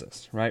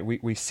Jesus, right?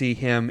 We see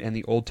him in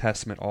the Old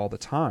Testament all the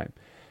time.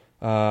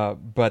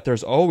 But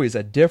there's always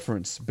a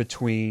difference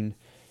between,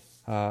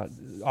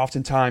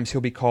 oftentimes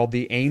he'll be called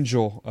the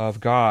angel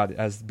of God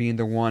as being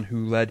the one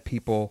who led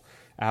people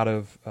out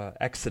of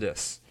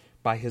Exodus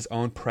by his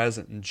own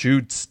presence. And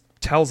Jude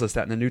tells us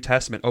that in the New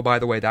Testament, oh, by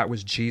the way, that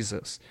was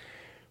Jesus,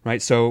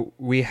 right? So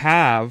we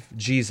have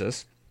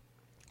Jesus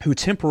who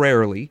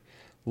temporarily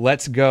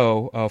lets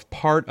go of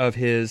part of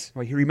his,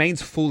 he remains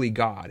fully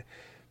God,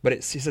 but he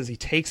says he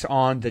takes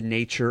on the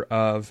nature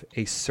of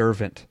a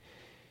servant.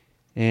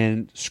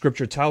 And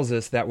Scripture tells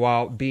us that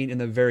while being in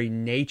the very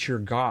nature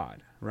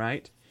God,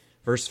 right?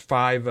 Verse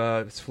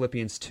 5,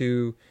 Philippians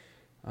 2,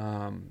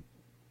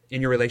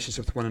 in your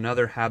relationship with one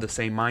another, have the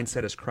same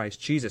mindset as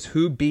Christ Jesus,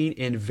 who being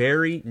in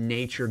very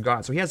nature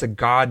God. So he has a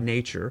God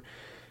nature.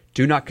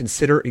 Do not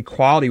consider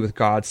equality with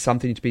God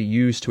something to be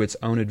used to its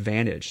own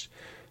advantage.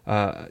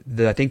 I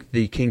think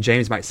the King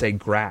James might say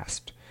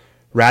grasped.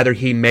 Rather,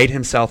 he made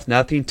himself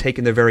nothing,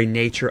 taking the very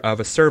nature of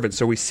a servant.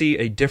 So we see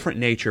a different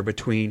nature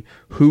between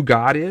who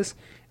God is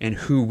and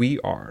who we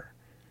are.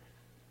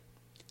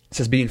 It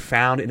says, being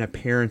found in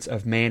appearance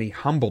of man, he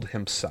humbled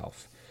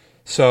himself.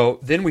 So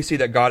then we see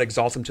that God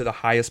exalts him to the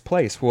highest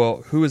place.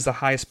 Well, who is the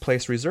highest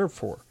place reserved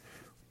for?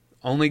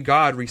 Only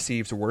God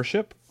receives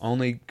worship.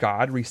 Only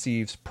God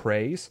receives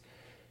praise.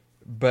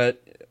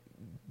 But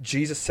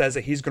Jesus says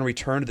that he's going to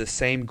return to the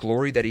same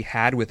glory that he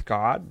had with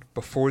God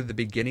before the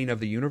beginning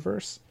of the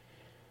universe.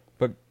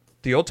 But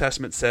the Old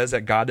Testament says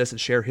that God doesn't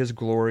share his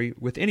glory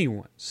with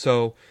anyone.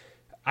 So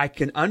I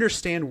can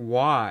understand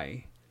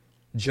why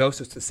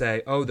Joseph to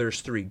say, oh,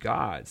 there's three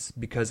gods,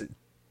 because it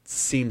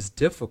seems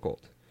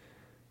difficult.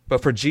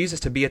 But for Jesus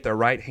to be at the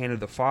right hand of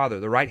the Father,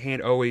 the right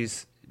hand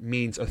always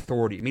means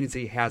authority. It means that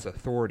he has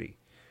authority.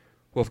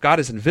 Well, if God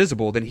is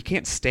invisible, then he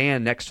can't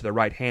stand next to the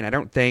right hand. I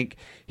don't think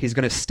he's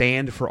going to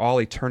stand for all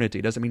eternity.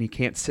 It doesn't mean he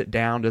can't sit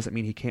down. Doesn't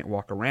mean he can't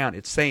walk around.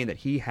 It's saying that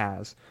he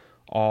has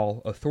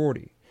all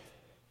authority.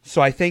 So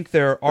I think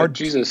there are...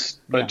 Jesus,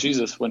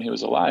 when he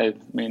was alive,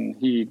 I mean,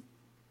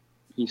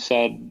 he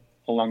said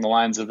along the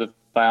lines of, if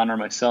I honor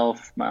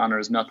myself, my honor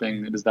is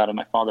nothing. It is that of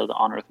my Father that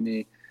honoreth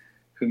me.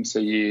 Whom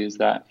say ye is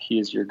that he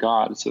is your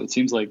God? So it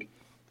seems like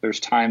there's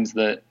times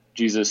that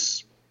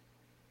Jesus...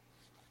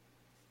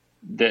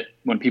 that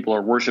when people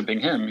are worshiping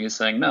him, he's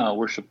saying, no,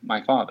 worship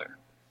my Father.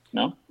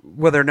 No?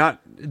 Well, they're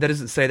not, that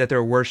doesn't say that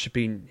they're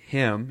worshiping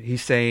him.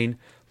 He's saying,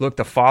 look,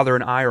 the Father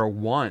and I are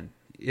one.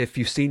 If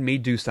you've seen me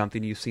do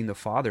something, you've seen the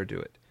Father do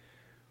it.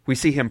 We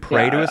see him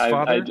pray to his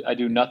Father. I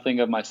do nothing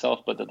of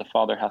myself, but that the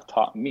Father hath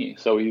taught me.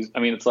 So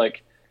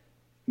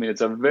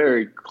it's a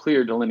very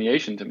clear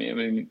delineation to me. I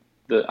mean,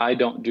 that I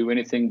don't do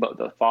anything but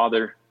the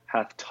Father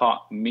hath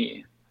taught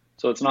me.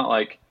 So it's not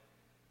like,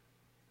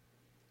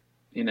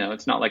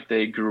 it's not like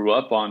they grew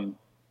up on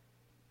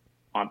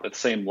the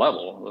same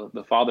level.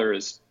 The Father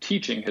is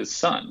teaching his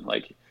Son,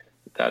 like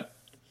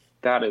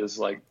that is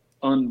like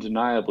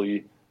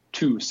undeniably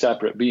two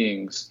separate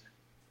beings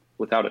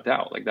without a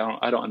doubt. Like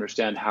I don't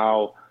understand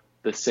how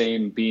the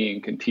same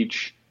being can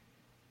teach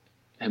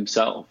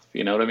himself.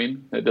 You know what I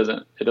mean? It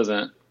doesn't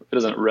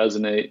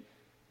resonate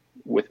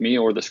with me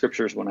or the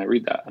scriptures when I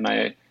read that. And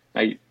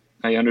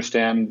I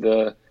understand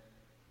the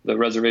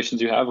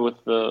reservations you have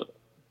with the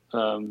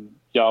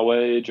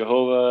Yahweh,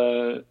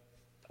 Jehovah,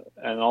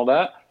 and all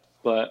that,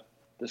 but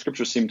the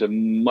scriptures seem to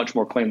much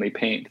more plainly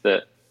paint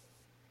that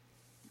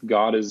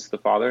God is the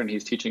Father and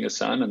he's teaching his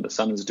Son, and the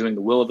Son is doing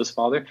the will of his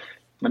Father.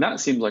 And that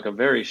seems like a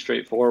very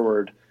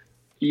straightforward,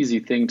 easy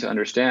thing to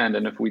understand.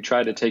 And if we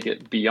try to take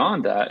it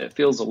beyond that, it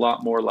feels a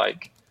lot more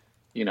like,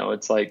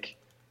 it's like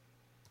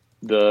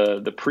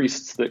the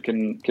priests that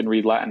can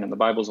read Latin, and the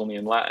Bible's only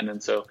in Latin.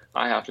 And so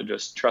I have to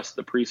just trust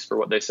the priests for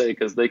what they say,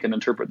 because they can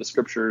interpret the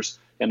scriptures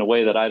in a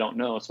way that I don't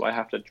know. So I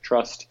have to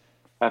trust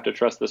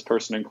this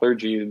person in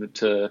clergy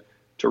to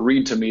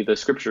read to me the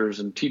scriptures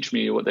and teach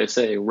me what they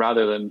say,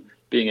 rather than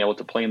being able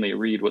to plainly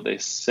read what they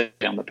say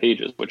on the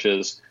pages, which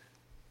is,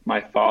 my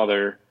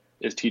Father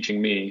is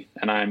teaching me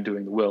and I am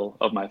doing the will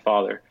of my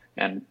Father.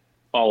 And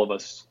all of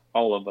us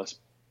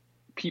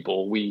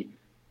people, we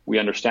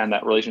understand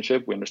that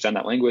relationship, we understand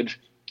that language,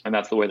 and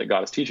that's the way that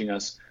God is teaching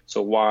us.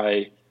 So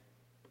why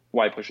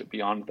push it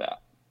beyond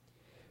that?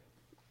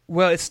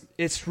 Well,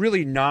 it's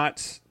really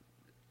not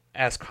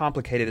as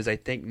complicated as I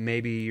think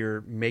maybe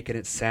you're making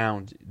it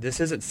sound. This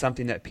isn't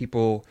something that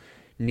people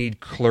need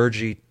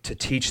clergy to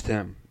teach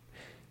them.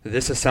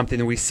 This is something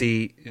that we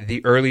see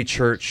the early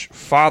church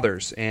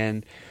fathers,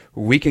 and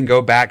we can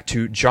go back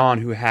to John,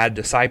 who had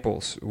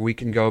disciples. We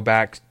can go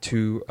back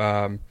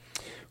to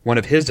one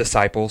of his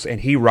disciples,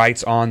 and he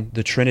writes on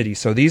the Trinity.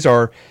 So these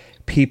are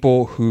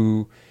people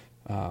who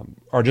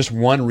are just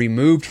one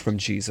removed from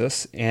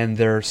Jesus, and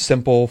they're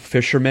simple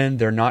fishermen.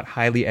 They're not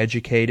highly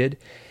educated,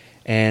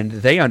 and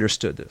they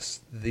understood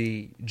this.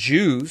 The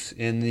Jews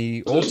in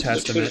the Old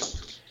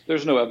Testament...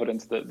 There's no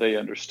evidence that they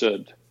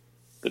understood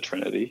the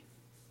Trinity.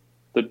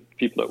 The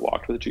people that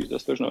walked with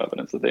Jesus, there's no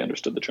evidence that they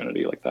understood the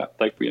Trinity like that,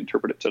 like we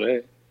interpret it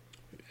today.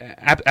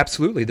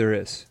 Absolutely there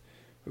is.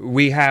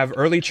 We have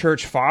early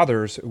church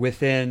fathers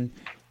within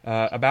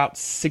about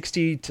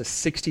 60 to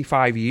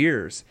 65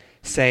 years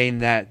saying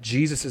that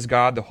Jesus is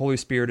God, the Holy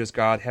Spirit is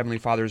God, Heavenly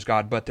Father is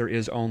God, but there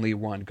is only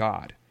one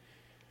God.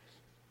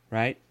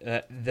 Right?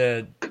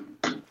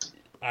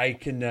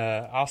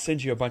 I'll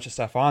send you a bunch of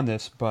stuff on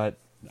this, but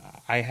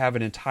I have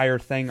an entire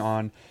thing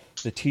on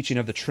the teaching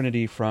of the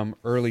Trinity from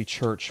early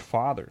church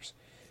fathers.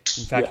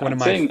 In fact,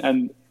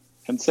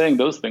 saying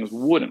those things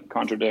wouldn't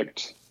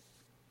contradict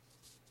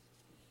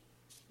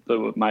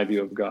my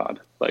view of God.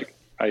 Like,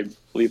 I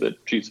believe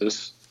that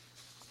Jesus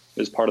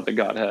is part of the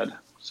Godhead.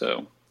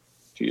 So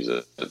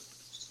Jesus,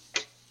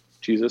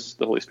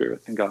 the Holy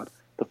Spirit, and God,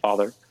 the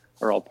Father,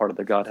 are all part of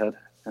the Godhead.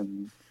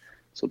 And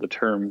so the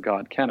term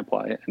God can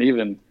apply. And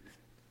even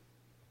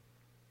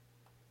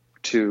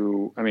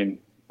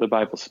the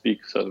Bible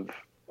speaks of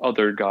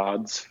other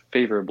gods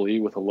favorably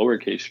with a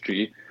lowercase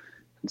g.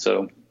 And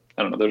so,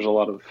 I don't know, there's a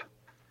lot of...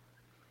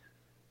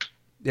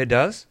 It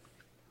does?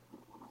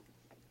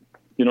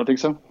 You don't think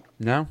so?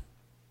 No.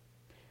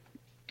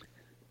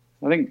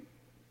 I think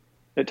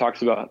it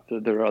talks about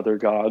that there are other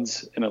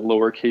gods in a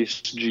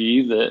lowercase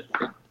g, that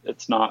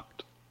it's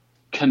not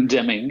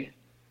condemning,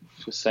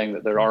 it's just saying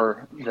that there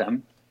are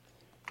them.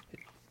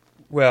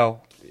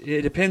 Well,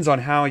 it depends on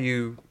how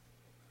you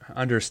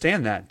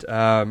understand that.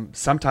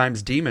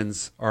 Sometimes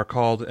demons are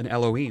called an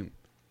Elohim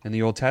in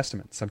the Old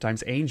Testament.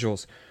 Sometimes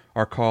angels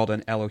are called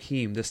an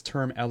Elohim. This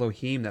term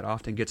Elohim that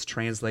often gets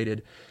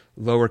translated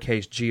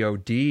lowercase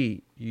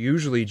God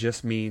usually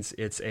just means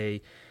it's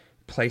a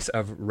place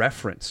of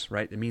reference,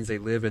 right? It means they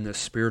live in the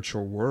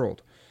spiritual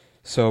world.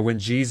 So when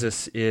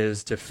Jesus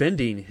is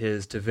defending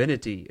his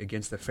divinity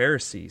against the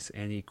Pharisees,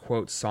 and he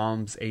quotes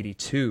Psalms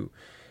 82,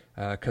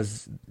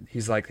 because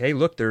he's like, hey,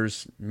 look,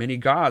 there's many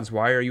gods.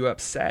 Why are you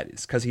upset?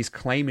 It's because he's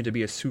claiming to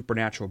be a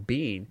supernatural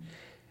being.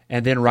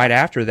 And then right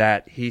after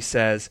that, he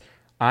says,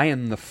 I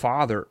and the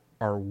Father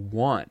are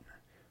one,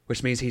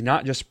 which means he's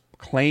not just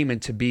claiming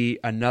to be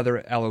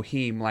another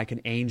Elohim like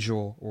an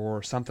angel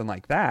or something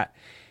like that.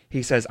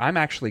 He says, I'm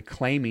actually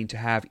claiming to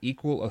have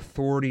equal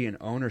authority and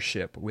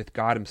ownership with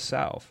God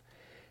himself.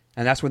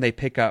 And that's when they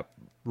pick up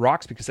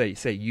rocks, because they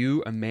say,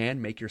 you, a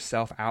man, make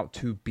yourself out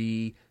to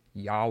be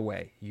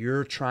Yahweh.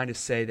 You're trying to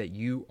say that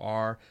you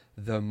are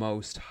the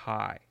Most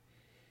High.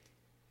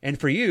 And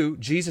for you,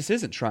 Jesus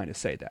isn't trying to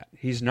say that.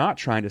 He's not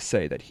trying to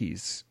say that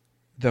he's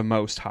the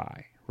Most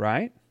High,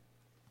 right?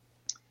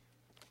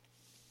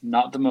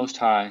 Not the Most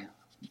High,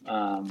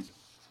 the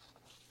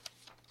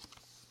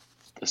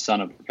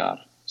Son of God.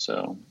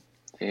 So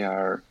they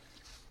are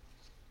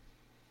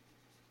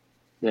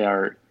They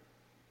are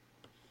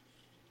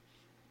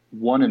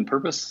one in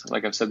purpose,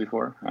 like I've said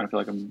before. I feel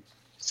like I'm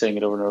saying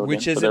it over and over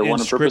Which again. But isn't they're in one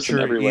in purpose in Scripture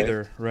every way.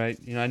 either, right?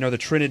 I know the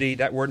Trinity,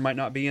 that word might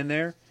not be in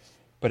there,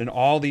 but in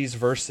all these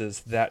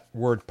verses, that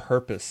word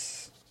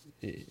purpose,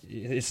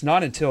 it's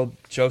not until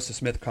Joseph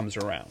Smith comes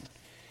around.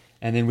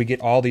 And then we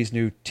get all these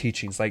new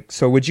teachings.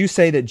 So would you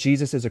say that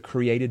Jesus is a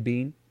created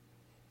being?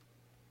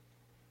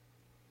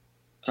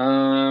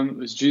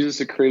 Is Jesus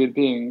a created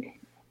being?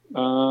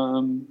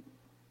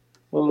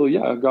 Well,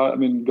 yeah, God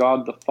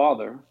the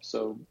Father.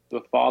 So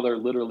the Father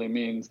literally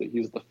means that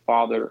he's the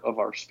Father of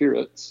our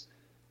spirits.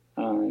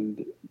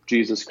 And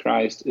Jesus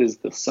Christ is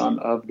the Son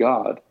of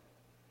God.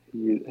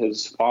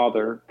 His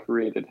Father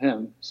created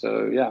him.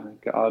 So yeah,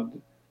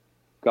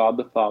 God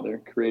the Father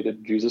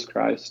created Jesus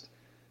Christ.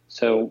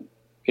 So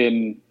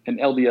in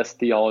LDS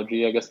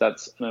theology, I guess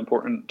that's an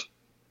important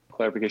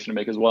clarification to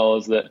make as well,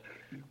 is that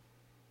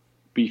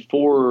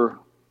before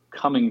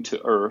coming to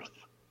earth,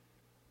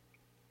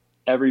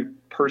 every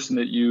person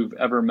that you've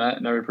ever met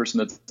and every person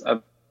that's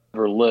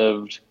ever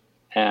lived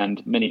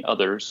and many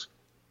others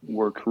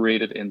were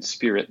created in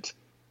spirit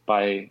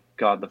by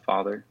God the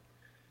Father.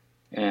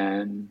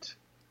 And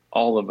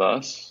all of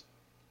us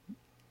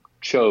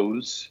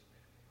chose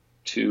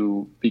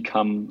to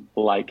become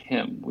like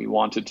him. We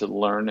wanted to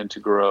learn and to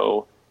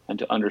grow and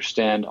to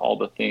understand all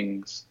the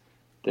things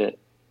that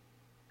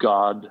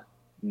God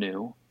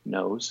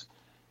knows.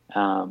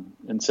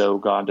 And so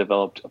God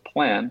developed a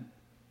plan,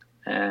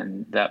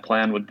 and that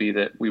plan would be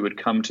that we would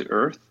come to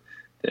earth,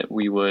 that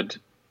we would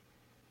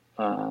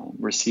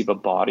receive a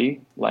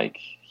body like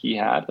he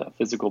had, a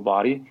physical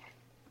body.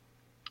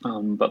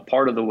 But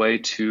part of the way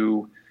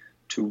to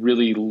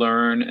really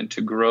learn and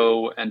to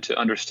grow and to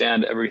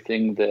understand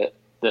everything that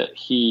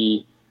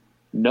he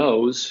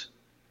knows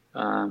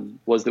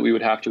was that we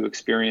would have to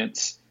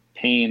experience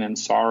pain and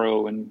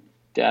sorrow and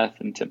death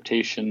and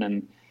temptation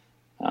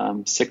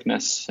and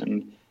sickness,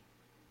 and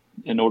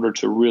in order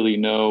to really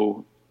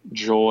know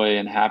joy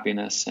and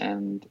happiness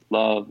and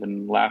love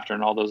and laughter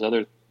and all those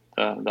other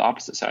the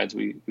opposite sides,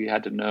 we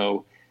had to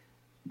know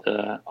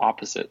the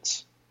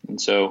opposites. And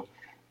so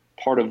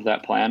part of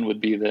that plan would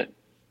be that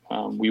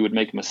we would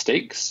make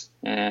mistakes,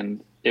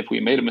 and if we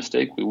made a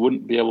mistake, we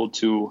wouldn't be able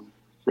to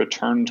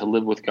return to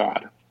live with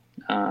God.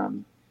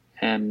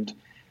 And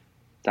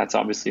that's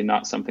obviously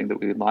not something that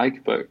we would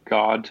like, but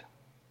God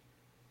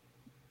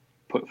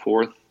put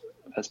forth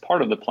as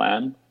part of the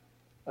plan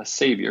a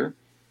Savior,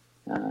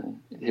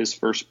 his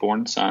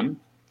firstborn son,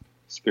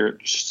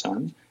 Spirit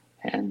Son,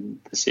 and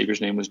the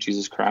Savior's name was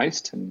Jesus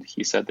Christ. And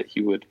he said that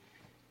he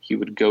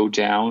would go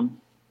down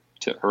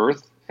to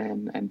earth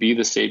and be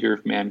the Savior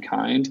of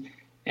mankind,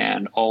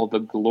 and all the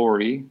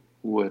glory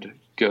would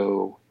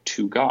go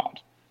to God,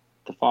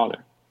 the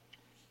Father.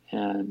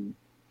 And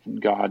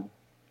God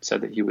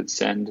said that he would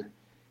send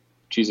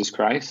Jesus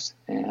Christ,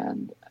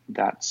 and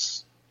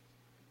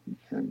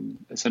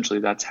essentially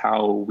that's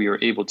how we are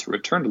able to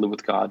return to live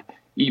with God,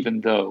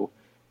 even though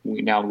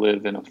we now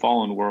live in a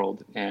fallen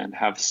world and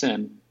have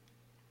sin.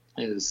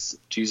 Is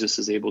Jesus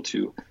is able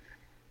to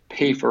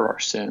pay for our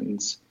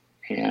sins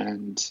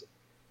and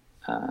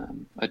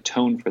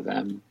atone for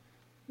them,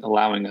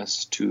 allowing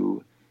us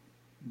to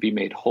be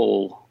made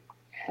whole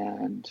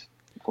and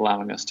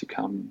allowing us to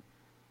come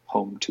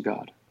home to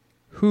God.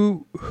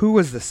 Who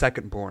was the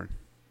second born?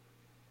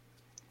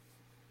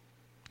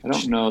 I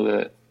don't know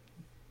that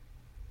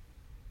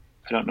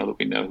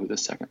we know who the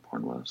second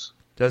born was.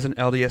 Doesn't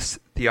LDS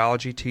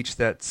theology teach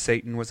that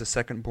Satan was the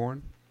second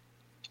born?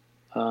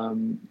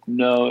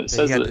 No, it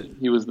says that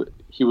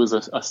he was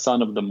a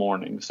son of the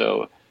morning.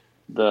 So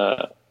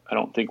I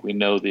don't think we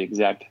know the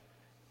exact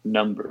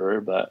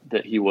number, but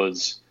that he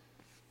was,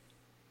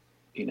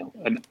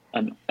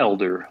 an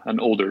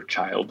older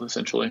child,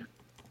 essentially.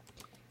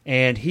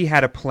 And he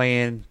had a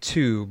plan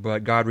too,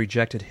 but God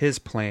rejected his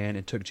plan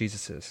and took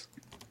Jesus's.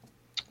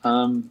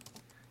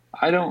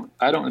 I don't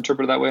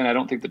interpret it that way, and I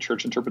don't think the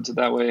church interprets it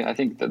that way. I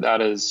think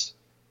that is,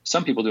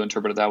 some people do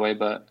interpret it that way,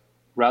 but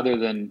rather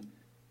than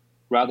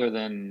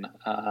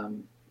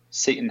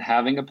Satan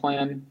having a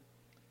plan,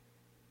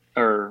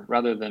 or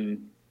rather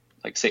than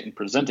like Satan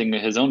presenting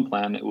his own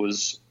plan, it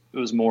was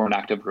more an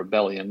act of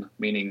rebellion,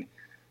 meaning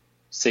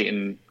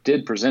Satan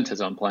did present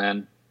his own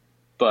plan,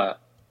 but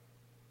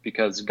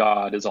because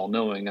God is all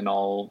knowing and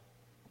all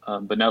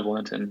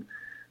benevolent, and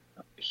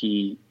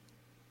he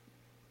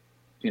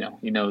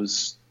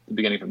knows the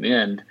beginning from the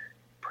end,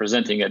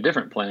 presenting a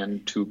different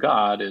plan to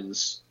God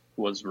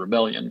was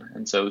rebellion.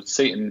 And so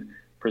Satan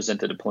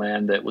presented a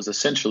plan that was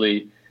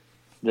essentially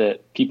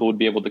that people would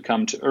be able to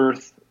come to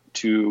earth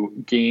to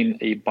gain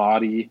a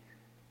body,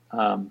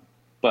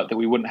 but that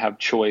we wouldn't have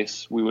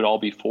choice. We would all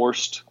be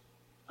forced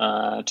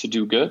to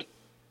do good,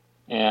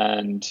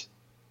 and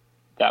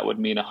that would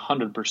mean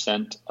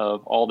 100%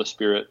 of all the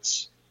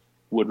spirits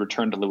would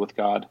return to live with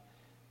God.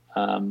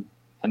 And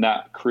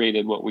that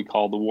created what we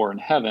call the war in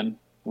heaven,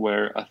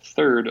 where a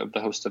third of the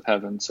host of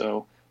heaven,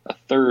 so a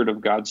third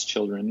of God's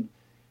children,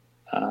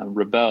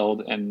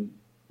 rebelled and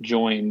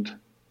joined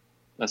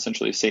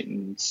essentially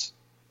Satan's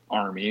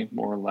army,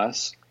 more or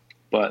less.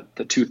 but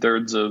the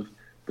 2/3 of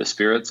the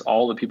spirits,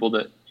 all the people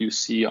that you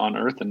see on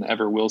earth and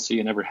ever will see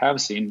and ever have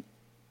seen,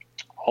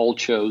 all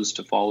chose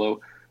to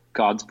follow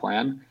God's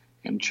plan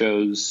and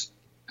chose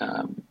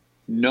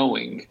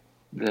knowing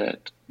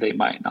that they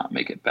might not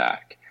make it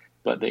back,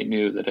 but they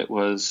knew that it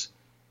was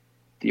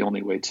the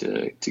only way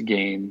to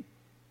gain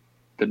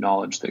the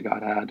knowledge that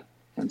God had.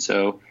 And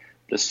so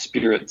the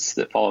spirits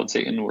that followed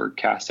Satan were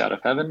cast out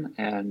of heaven,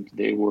 and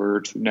they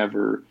were to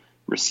never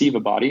receive a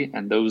body.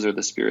 And those are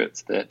the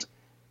spirits that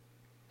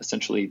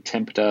essentially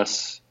tempt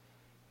us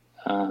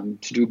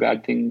to do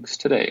bad things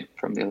today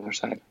from the other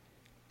side.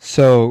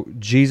 So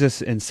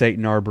Jesus and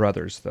Satan are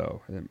brothers,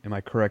 though. Am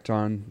I correct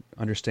on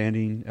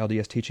understanding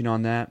LDS teaching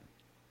on that?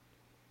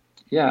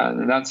 Yeah,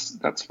 and that's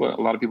what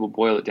a lot of people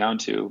boil it down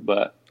to,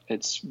 but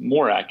it's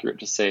more accurate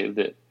to say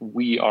that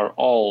we are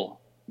all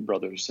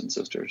brothers and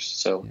sisters.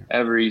 So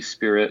every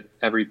spirit,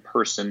 every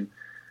person,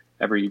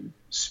 every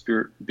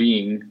spirit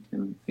being,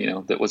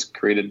 that was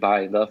created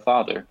by the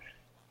Father.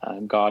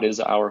 God is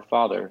our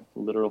Father,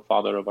 the literal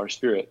Father of our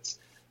spirits.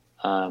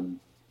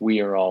 We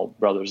are all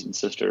brothers and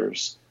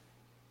sisters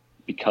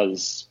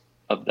because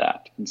of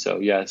that. And so,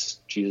 yes,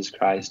 Jesus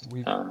Christ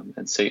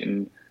and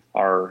Satan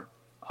are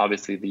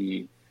obviously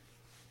the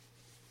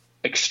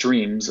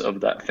extremes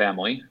of that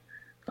family,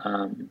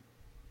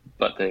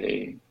 but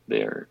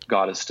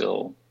God is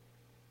still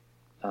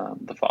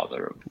the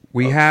Father of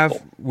we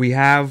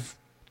have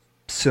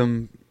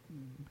some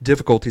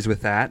difficulties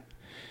with that.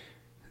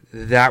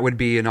 That would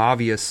be an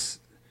obvious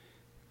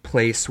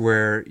place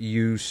where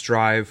you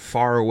strive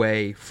far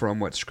away from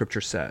what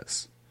Scripture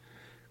says.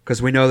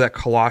 Because we know that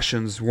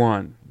Colossians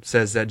 1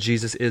 says that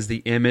Jesus is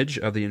the image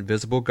of the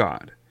invisible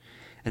God,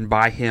 and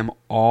by him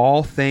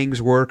all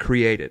things were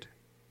created,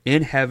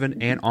 in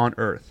heaven and on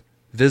earth,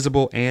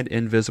 visible and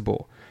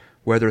invisible.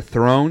 Whether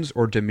thrones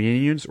or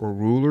dominions or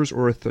rulers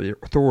or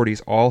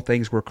authorities, all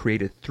things were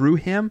created through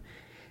him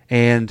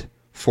and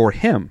for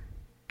him.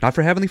 Not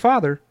for Heavenly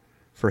Father,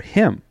 for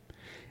him.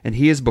 And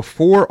he is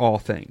before all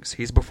things.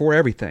 He's before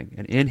everything.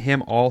 And in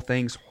him all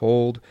things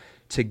hold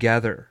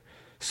together.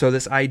 So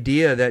this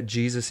idea that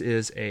Jesus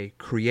is a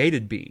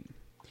created being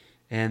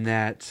and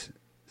that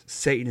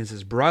Satan is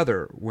his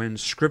brother, when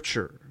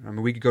Scripture,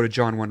 we could go to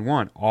John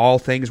 1:1, all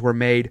things were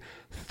made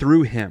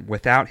through him.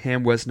 Without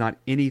him was not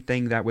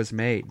anything that was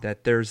made.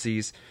 That there's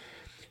these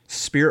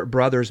spirit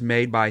brothers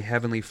made by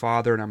Heavenly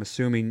Father, and I'm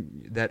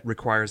assuming that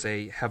requires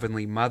a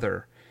Heavenly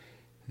Mother,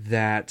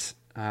 that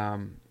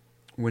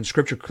when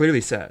Scripture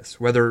clearly says,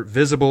 whether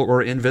visible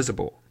or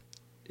invisible,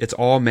 it's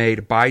all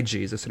made by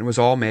Jesus, and it was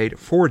all made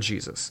for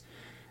Jesus.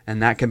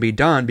 And that can be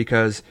done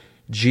because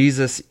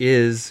Jesus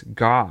is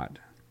God.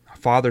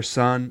 Father,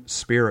 Son,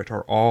 Spirit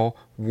are all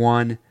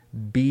one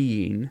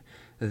being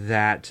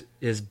that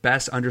is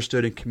best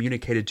understood and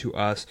communicated to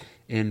us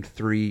in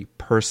three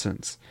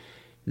persons.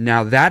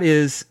 Now that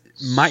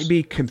might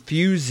be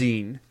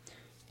confusing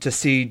to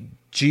see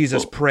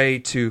Jesus pray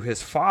to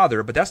his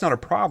Father, but that's not a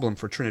problem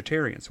for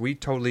Trinitarians. We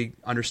totally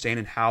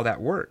understand how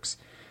that works.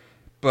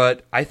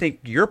 But I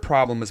think your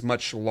problem is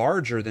much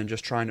larger than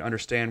just trying to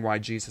understand why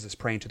Jesus is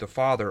praying to the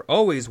Father,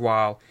 always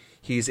while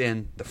he's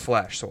in the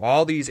flesh. So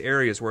all these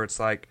areas where it's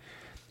like,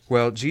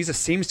 well, Jesus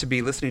seems to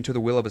be listening to the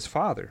will of his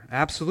Father.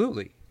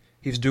 Absolutely.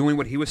 He's doing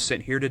what he was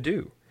sent here to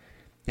do.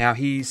 Now,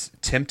 he's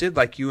tempted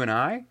like you and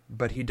I,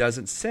 but he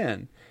doesn't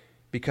sin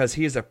because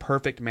he is a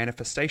perfect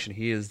manifestation.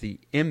 He is the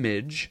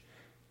image,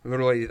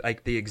 literally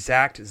like the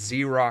exact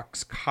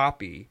Xerox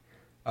copy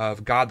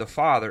of God the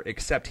Father,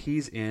 except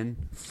he's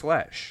in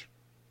flesh.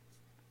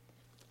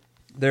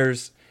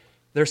 There's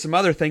some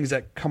other things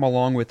that come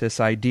along with this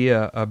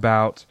idea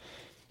about,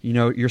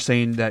 you're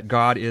saying that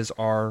God is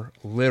our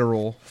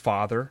literal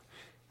Father.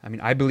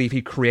 I believe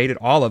he created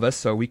all of us,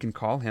 so we can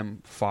call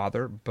him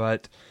Father,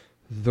 but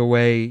the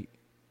way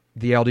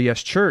the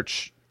LDS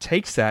Church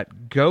takes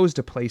that goes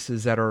to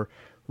places that are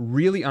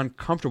really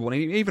uncomfortable. And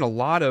even a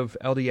lot of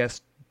LDS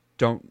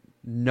don't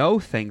know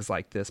things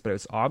like this, but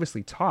it's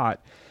obviously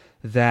taught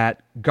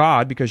that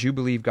God, because you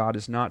believe God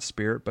is not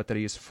spirit, but that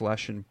he is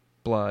flesh and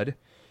blood,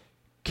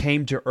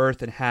 came to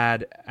earth and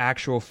had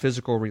actual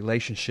physical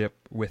relationship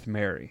with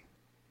Mary.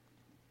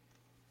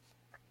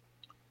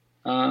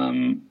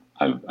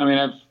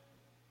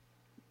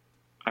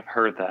 I've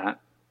heard that,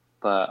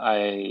 but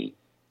I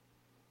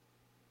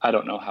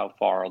don't know how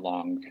far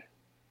along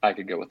I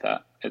could go with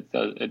that.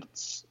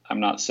 I'm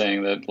not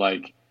saying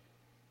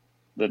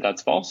that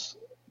that's false,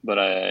 but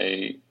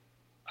I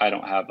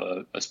don't have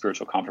a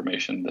spiritual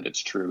confirmation that it's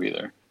true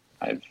either.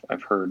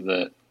 I've heard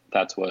that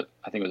that's what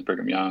I think it was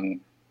Brigham Young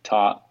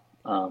taught,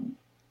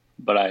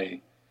 but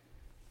I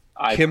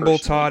Kimball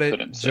taught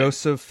it.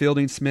 Joseph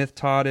Fielding Smith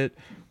taught it.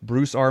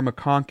 Bruce R.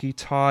 McConkie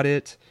taught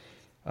it.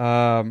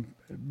 In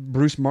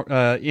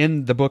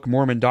the book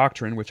Mormon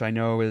Doctrine, which I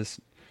know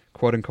is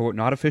quote unquote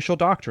not official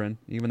doctrine,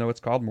 even though it's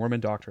called Mormon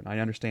Doctrine. I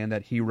understand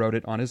that he wrote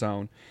it on his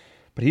own,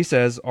 but he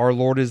says our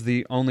Lord is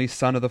the only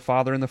Son of the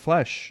Father in the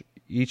flesh.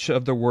 Each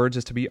of the words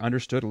is to be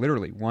understood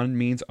literally. One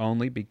means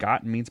only,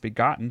 begotten means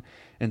begotten,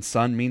 and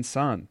son means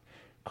son.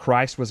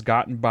 Christ was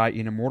gotten by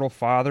an immortal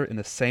Father in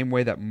the same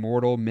way that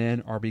mortal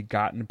men are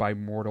begotten by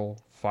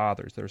mortal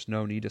fathers. There's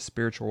no need to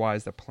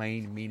spiritualize the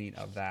plain meaning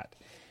of that.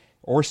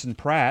 Orson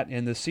Pratt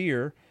in The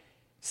Seer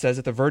says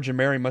that the Virgin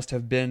Mary must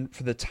have been,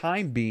 for the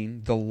time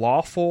being, the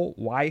lawful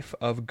wife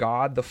of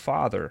God the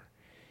Father,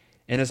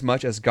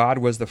 inasmuch as God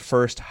was the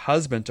first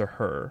husband to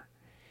her,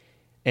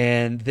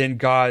 and then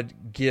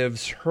God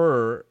gives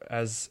her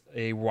as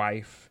a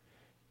wife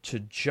to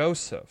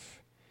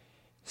Joseph.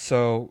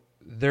 So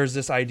there's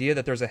this idea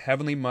that there's a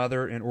heavenly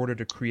mother in order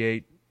to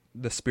create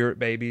the spirit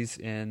babies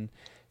in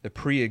the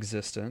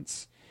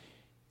pre-existence,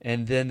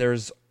 and then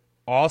there's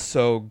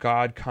also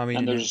God coming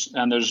and there's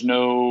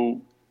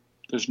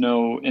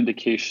no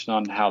indication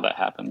on how that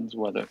happens.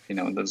 Whether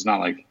there's not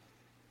like,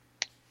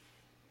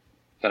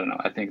 I don't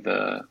know. I think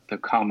the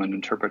common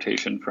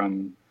interpretation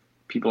from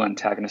people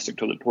antagonistic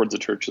towards the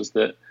church is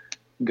that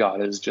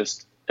God is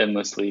just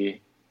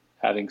endlessly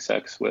having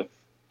sex with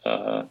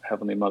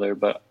Heavenly Mother,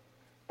 but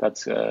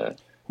that's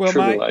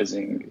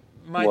trivializing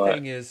my what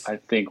thing is, I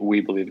think we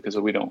believe, because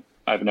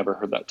I've never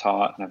heard that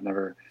taught, and I've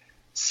never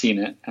seen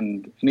it.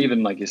 And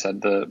even like you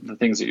said, the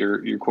things that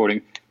you're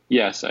quoting,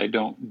 yes, I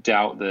don't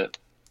doubt that.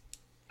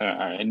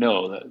 I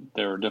know that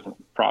there are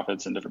different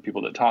prophets and different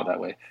people that taught that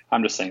way.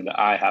 I'm just saying that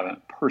I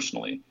haven't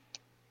personally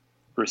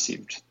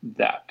received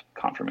that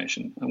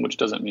confirmation, and which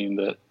doesn't mean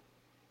that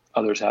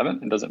others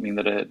haven't. It doesn't mean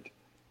that it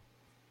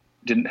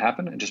didn't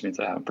happen. It just means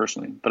I haven't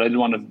personally. But I did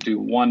want to do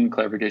one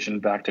clarification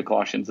back to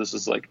Colossians. This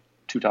is like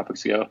 2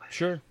 topics ago.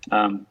 Sure.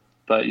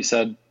 But you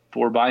said,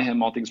 "For by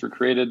him all things were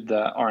created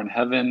that are in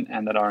heaven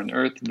and that are in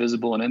earth,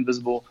 visible and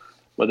invisible,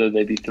 whether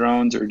they be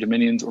thrones or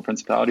dominions or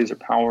principalities or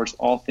powers,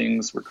 all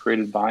things were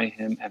created by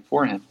him and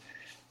for him."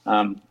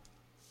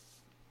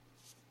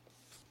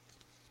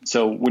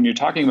 So when you're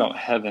talking about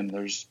heaven,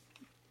 there's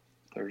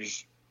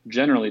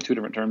generally 2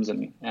 different terms,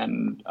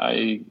 and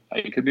I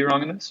could be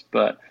wrong in this,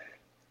 but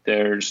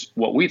there's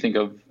what we think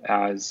of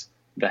as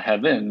the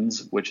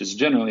heavens, which is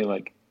generally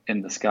like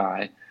in the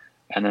sky,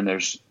 and then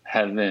there's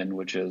heaven,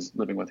 which is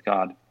living with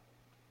God.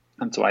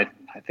 And so I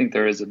think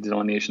there is a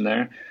delineation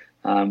there.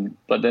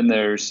 But then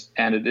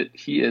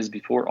he is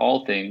before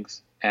all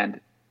things, and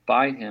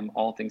by him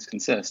all things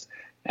consist.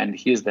 And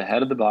he is the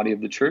head of the body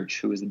of the church,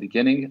 who is the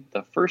beginning,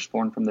 the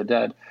firstborn from the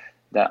dead,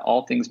 that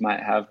all things might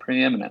have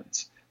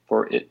preeminence.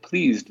 For it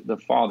pleased the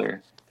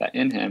Father that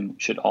in him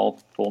should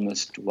all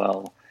fullness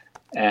dwell,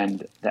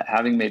 and that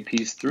having made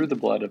peace through the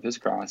blood of his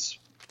cross,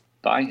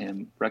 by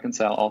him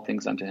reconcile all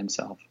things unto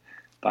himself.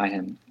 By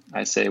him,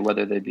 I say,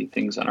 whether they be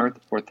things on earth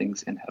or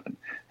things in heaven.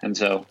 And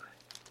so,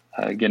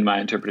 again, my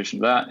interpretation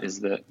of that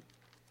is that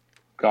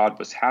God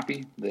was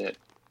happy that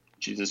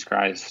Jesus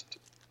Christ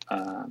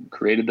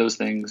created those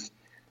things,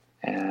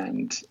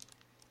 and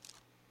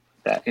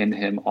that in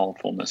him all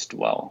fullness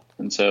dwell.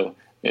 And so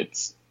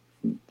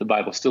the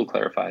Bible still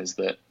clarifies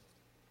that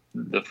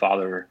the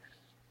Father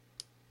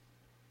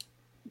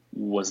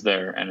was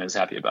there and is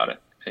happy about it.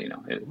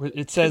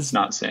 It says it's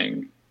not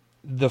saying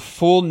the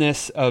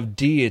fullness of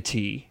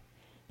deity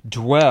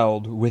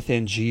dwelled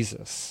within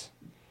Jesus.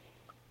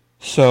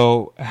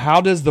 So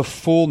how does the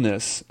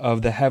fullness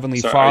of the Heavenly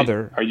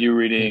Father... Are you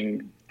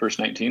reading verse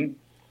 19?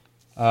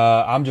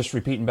 I'm just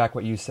repeating back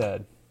what you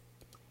said.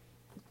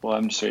 Well,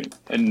 I'm just reading.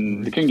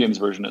 In the King James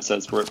Version, it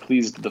says, "For it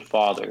pleased the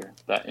Father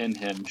that in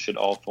him should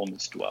all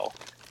fullness dwell."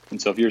 And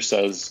so if yours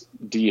says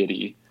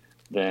deity,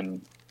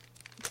 then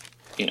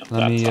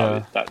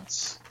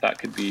that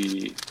could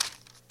be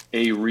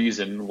a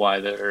reason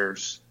why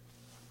there's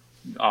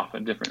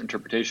often different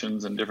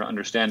interpretations and different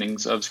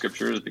understandings of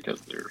scriptures,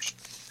 because there's,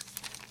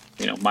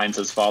 mine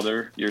says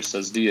Father, yours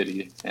says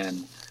deity.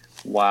 And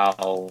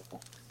while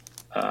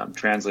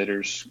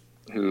translators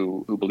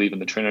who believe in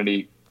the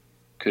Trinity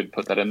could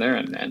put that in there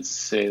and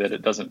say that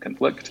it doesn't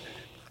conflict,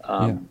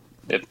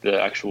 if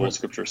the actual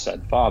scripture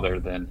said Father,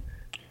 then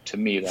to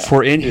me that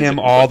for in him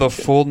all the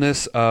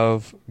fullness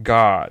of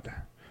God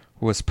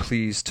was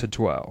pleased to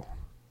dwell,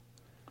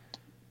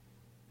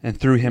 and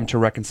through him to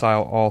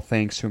reconcile all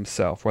things to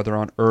himself, whether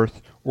on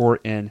earth or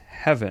in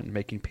heaven,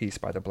 making peace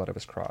by the blood of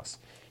his cross.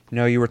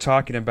 You were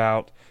talking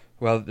about,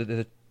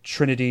 the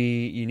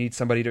Trinity, you need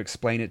somebody to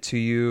explain it to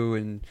you,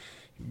 and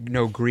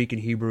Greek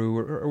and Hebrew,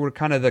 or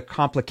kind of the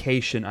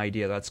complication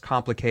idea. That's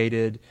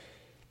complicated.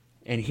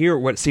 And here,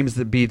 what seems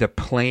to be the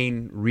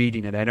plain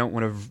reading, and I don't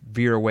want to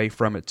veer away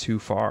from it too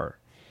far,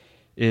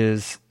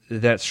 is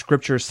that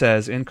Scripture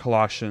says in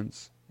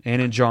Colossians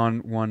and in John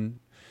 1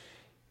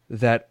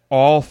 that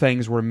all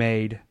things were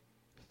made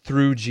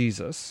through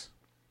Jesus,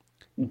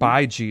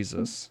 by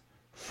Jesus,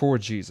 for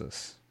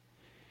Jesus.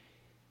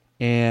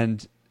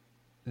 And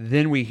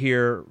then we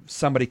hear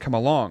somebody come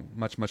along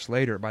much, much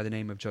later by the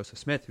name of Joseph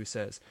Smith who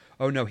says,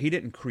 "Oh, no, he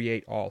didn't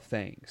create all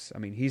things." I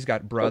mean, he's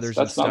got brothers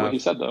and stuff. That's not what he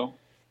said, though.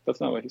 That's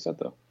not what he said,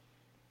 though.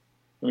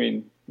 I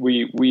mean,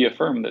 we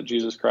affirm that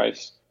Jesus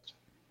Christ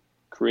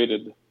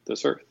created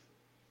this earth.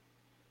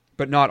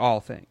 But not all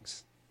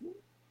things.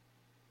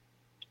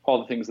 All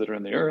the things that are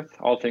in the earth,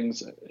 all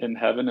things in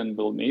heaven and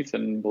beneath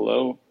and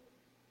below.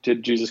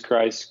 Did Jesus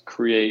Christ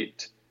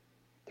create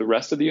the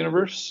rest of the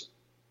universe?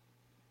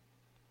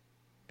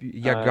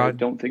 Yeah, I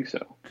don't think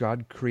so.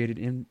 God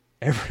created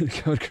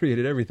God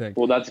created everything.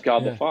 Well, that's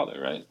God Yeah. the Father,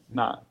 right?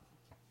 Not.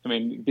 I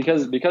mean,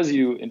 because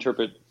you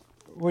interpret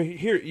Well,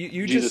 here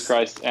you Jesus just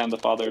Christ and the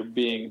Father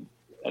being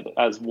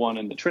as one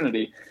in the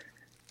Trinity,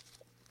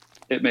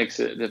 it makes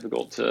it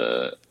difficult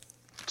to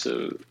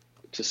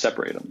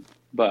separate them.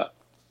 But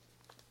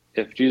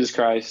if Jesus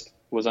Christ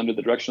was under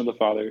the direction of the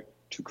Father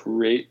to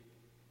create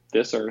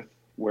this earth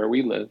where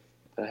we live,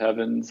 the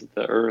heavens,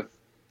 the earth,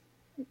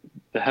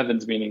 the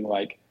heavens meaning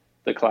like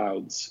the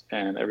clouds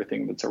and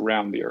everything that's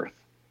around the earth,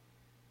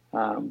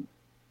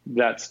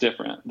 that's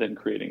different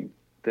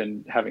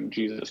than having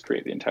Jesus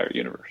create the entire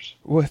universe.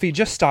 Well, if he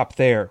just stopped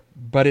there,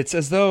 but it's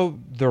as though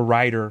the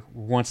writer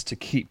wants to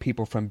keep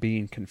people from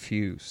being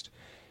confused.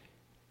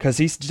 Because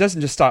he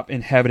doesn't just stop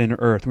in heaven and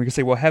earth. And we can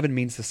say, well, heaven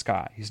means the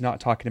sky. He's not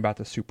talking about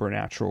the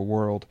supernatural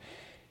world.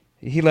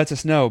 He lets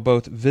us know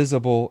both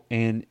visible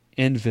and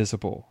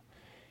invisible.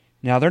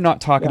 Now, they're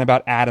not talking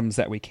about atoms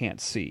that we can't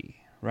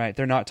see, right?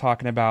 They're not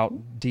talking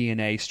about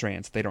DNA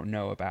strands they don't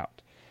know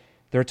about.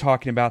 They're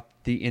talking about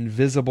the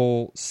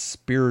invisible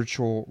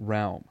spiritual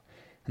realm.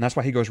 And that's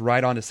why he goes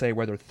right on to say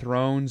whether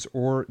thrones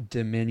or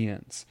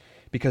dominions,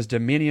 because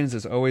dominions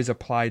is always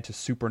applied to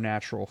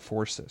supernatural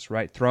forces,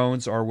 right?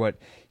 Thrones are what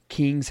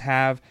kings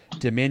have.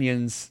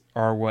 Dominions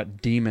are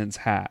what demons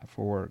have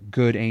or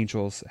good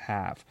angels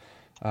have.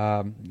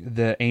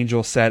 The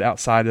angels sat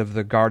outside of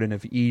the Garden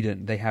of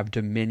Eden. They have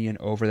dominion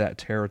over that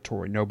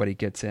territory. Nobody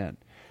gets in.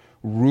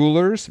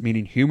 Rulers,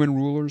 meaning human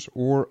rulers,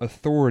 or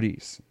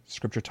authorities.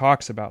 Scripture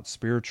talks about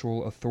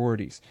spiritual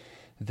authorities,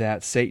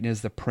 that Satan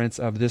is the prince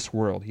of this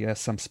world. He has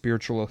some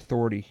spiritual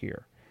authority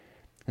here.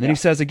 And then he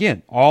says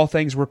again, all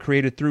things were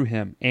created through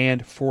him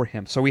and for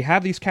him. So we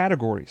have these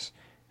categories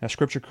that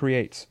Scripture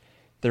creates.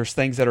 There's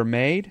things that are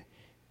made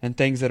and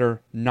things that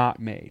are not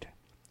made.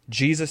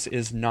 Jesus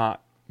is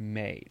not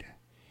made.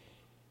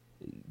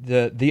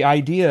 The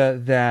idea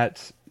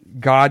that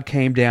God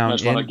came down. I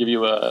just want to give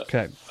you a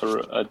Okay.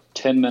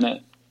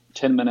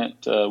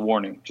 10-minute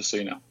warning, just so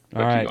you know.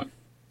 All right. Keep going.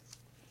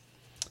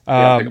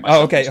 Yeah, pick up my son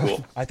from Okay.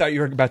 school. I thought you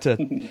were about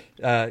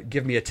to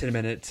give me a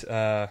 10-minute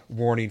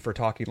warning for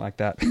talking like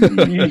that. You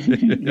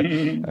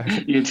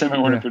get 10-minute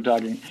warning for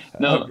talking.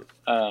 No,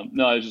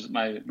 it's just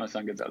my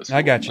son gets out of school.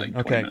 I got you. in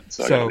like 20 Okay. minutes,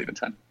 so I gotta leave at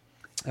 10.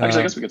 Actually,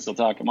 I guess we could still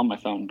talk. I'm on my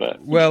phone, but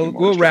Well,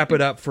 we'll wrap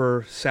it up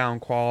for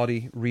sound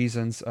quality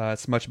reasons.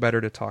 It's much better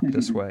to talk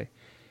this way.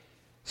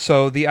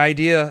 So the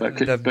idea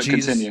of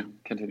Jesus,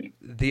 continue.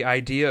 the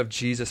idea of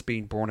Jesus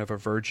being born of a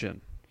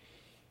virgin,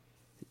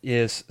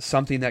 is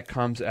something that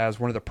comes as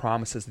one of the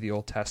promises of the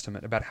Old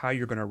Testament about how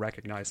you're going to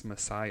recognize the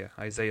Messiah.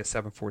 Isaiah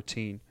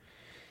 7:14,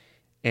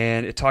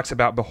 and it talks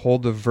about,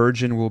 "Behold, the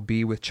virgin will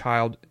be with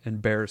child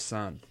and bear a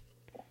son."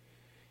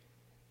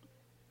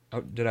 Oh,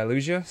 did I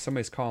lose you?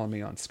 Somebody's calling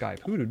me on Skype.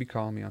 Who would be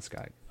calling me on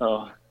Skype?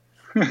 Oh,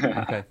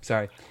 Okay,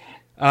 sorry.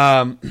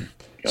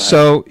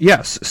 So,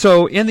 yes.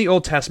 So in the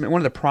Old Testament,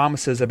 one of the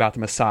promises about the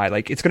Messiah,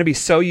 like it's going to be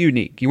so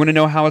unique. You want to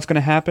know how it's going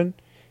to happen?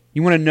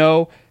 You want to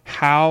know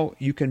how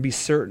you can be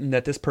certain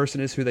that this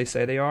person is who they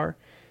say they are?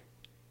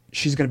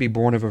 She's going to be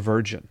born of a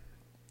virgin.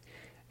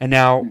 And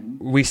now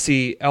we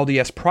see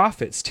LDS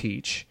prophets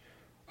teach,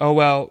 oh,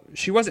 well,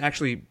 she was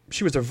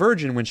a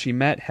virgin when she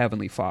met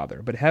Heavenly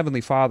Father, but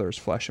Heavenly Father is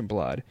flesh and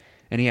blood,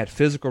 and he had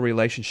physical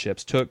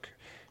relationships, took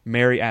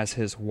Mary as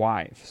his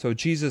wife. So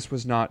Jesus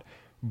was not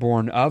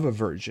born of a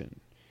virgin.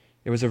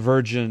 It was a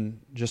virgin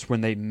just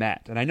when they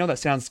met. And I know that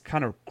sounds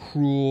kind of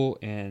cruel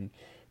and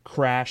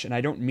crash, and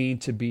I don't mean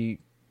to be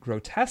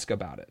grotesque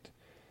about it.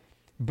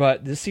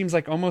 But this seems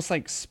like almost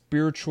like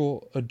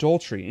spiritual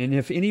adultery. And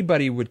if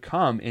anybody would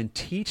come and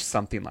teach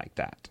something like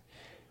that,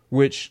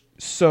 which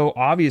so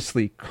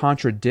obviously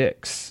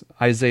contradicts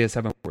Isaiah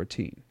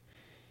 7:14,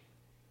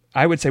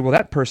 I would say, well,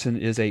 that person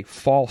is a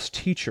false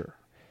teacher.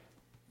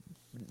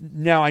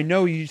 Now, I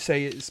know you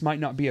say this might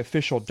not be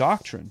official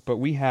doctrine, but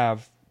we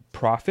have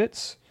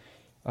prophets.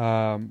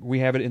 We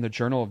have it in the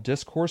Journal of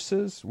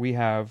Discourses. We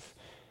have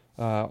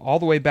all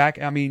the way back,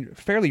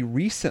 fairly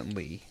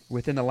recently,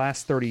 within the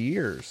last 30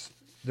 years,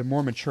 the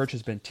Mormon Church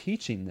has been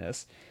teaching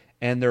this,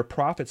 and their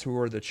prophets who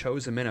are the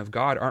chosen men of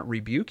God aren't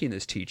rebuking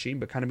this teaching,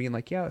 but kind of being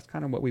like, yeah, that's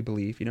kind of what we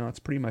believe. That's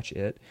pretty much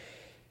it.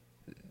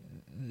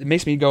 It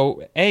makes me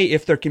go,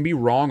 if there can be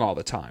wrong all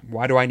the time,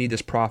 why do I need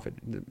this prophet?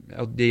 The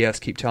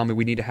LDS keep telling me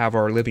we need to have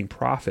our living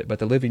prophet, but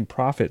the living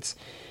prophets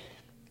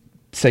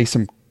say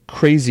some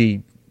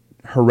crazy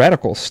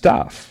heretical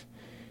stuff.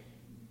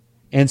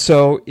 And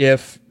so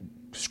if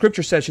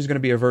Scripture says she's going to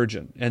be a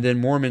virgin, and then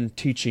Mormon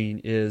teaching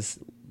is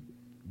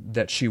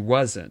that she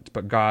wasn't,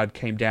 but God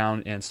came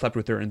down and slept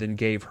with her and then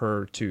gave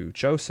her to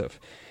Joseph,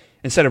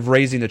 instead of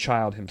raising the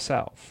child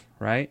himself,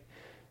 right?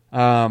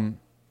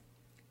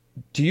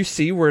 Do you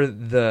see where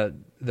the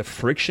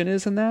friction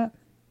is in that?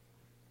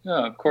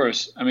 Yeah, of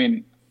course.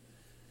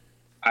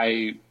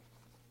 I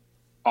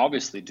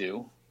obviously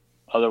do.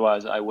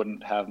 Otherwise, I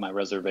wouldn't have my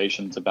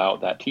reservations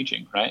about that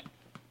teaching, right?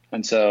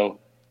 And so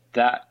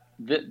that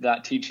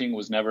teaching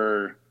was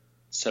never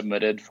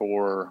submitted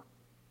for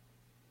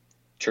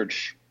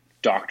church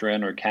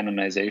doctrine or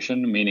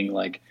canonization, meaning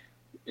like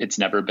it's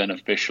never been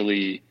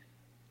officially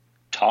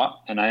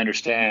taught. And I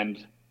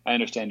understand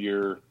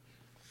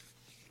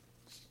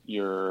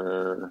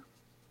your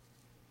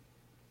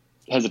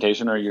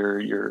hesitation or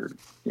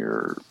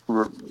your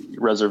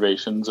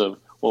reservations of,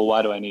 well,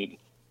 why do I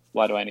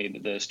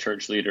need this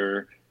church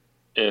leader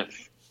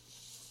if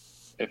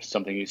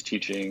something he's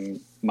teaching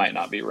might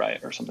not be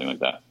right or something like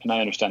that. And I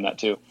understand that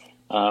too.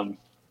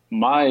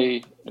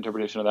 My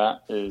interpretation of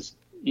that is,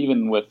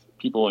 even with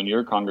people in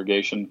your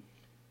congregation,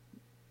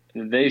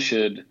 they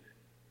should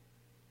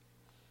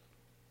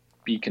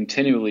be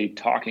continually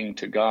talking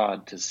to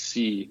God to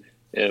see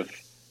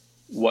if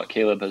what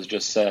Caleb has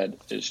just said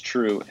is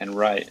true and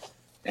right.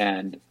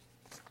 And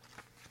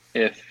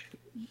if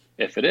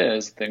it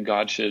is, then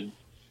God should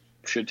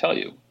tell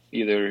you.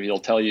 Either he'll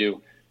tell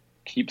you,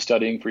 keep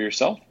studying for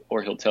yourself,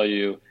 or he'll tell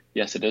you,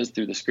 yes, it is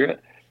through the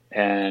Spirit.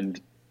 And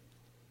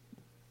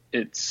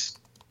it's,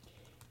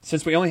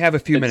 since we only have a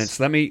few minutes,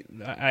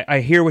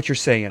 I hear what you're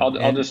saying. I'll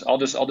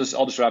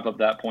just wrap up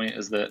that point,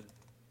 is that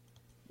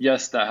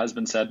yes, that has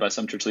been said by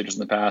some church leaders in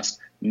the past.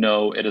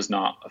 No, it is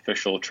not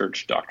official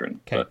church doctrine.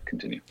 Okay. But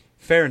continue.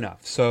 Fair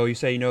enough. So you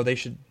say, they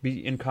should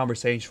be in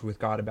conversation with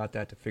God about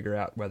that to figure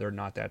out whether or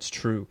not that's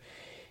true.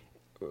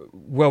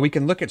 Well, we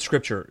can look at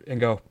Scripture and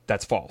go,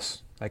 that's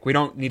false. Like, we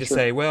don't need to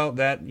say, well,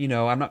 that,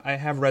 I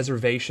have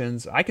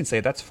reservations. I can say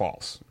that's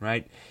false,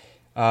 right?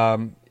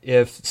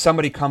 If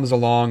somebody comes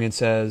along and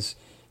says,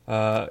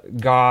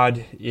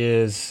 God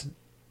is,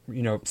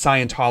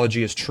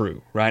 Scientology is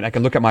true, right? I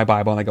can look at my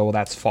Bible and I go, well,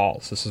 that's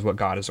false. This is what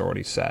God has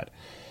already said.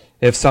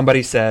 If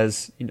somebody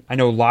says, I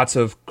know lots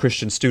of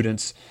Christian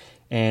students,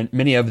 and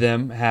many of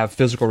them have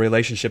physical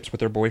relationships with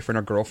their boyfriend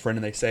or girlfriend,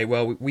 and they say,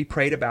 well, we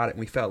prayed about it and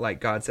we felt like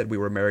God said we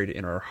were married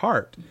in our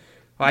heart.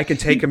 Well, I can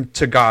take them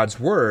to God's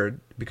word,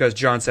 because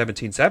John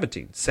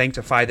 17:17,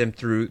 sanctify them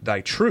through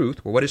thy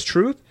truth. Well, what is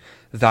truth?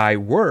 Thy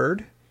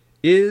word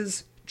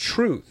is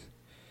truth.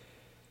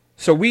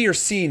 So we are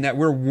seeing that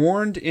we're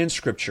warned in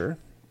Scripture.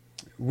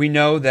 We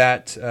know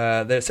that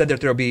it said that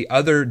there will be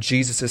other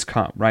Jesuses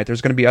come, right? There's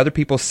going to be other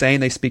people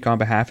saying they speak on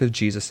behalf of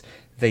Jesus.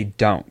 They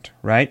don't,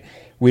 right?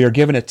 We are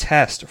given a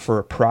test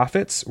for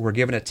prophets. We're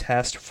given a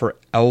test for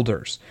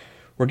elders.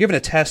 We're given a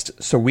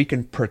test so we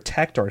can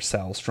protect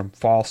ourselves from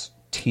false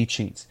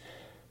teachings.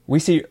 We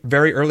see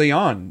very early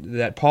on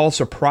that Paul's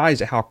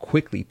surprised at how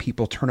quickly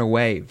people turn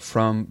away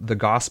from the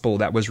gospel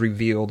that was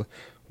revealed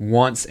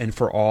once and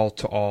for all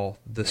to all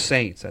the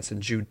saints. That's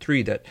in Jude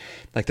 3, that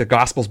like the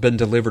gospel's been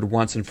delivered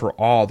once and for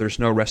all. There's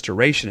no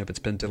restoration if it's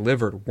been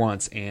delivered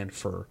once and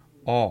for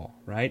all,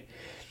 right?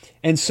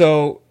 And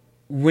so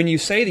when you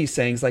say these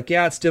things, like,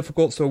 yeah, it's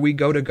difficult, so we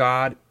go to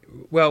God.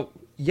 Well,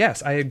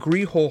 yes, I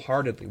agree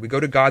wholeheartedly. We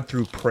go to God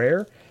through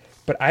prayer,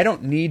 but I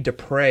don't need to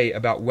pray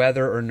about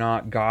whether or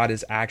not God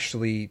is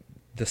actually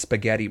the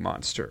spaghetti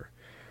monster.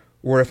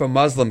 Or if a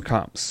Muslim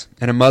comes,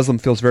 and a Muslim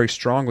feels very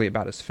strongly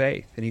about his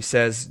faith, and he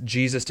says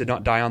Jesus did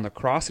not die on the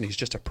cross and he's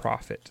just a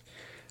prophet,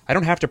 I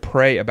don't have to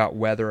pray about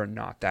whether or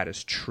not that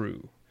is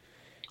true.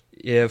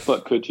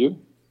 But could you?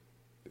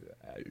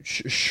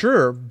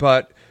 Sure,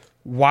 but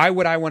why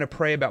would I want to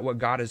pray about what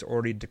God has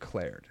already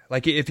declared?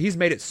 Like, if he's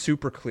made it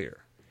super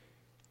clear.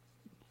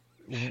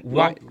 Why?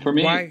 Well,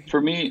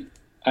 for me,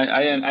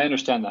 I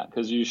understand that,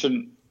 because you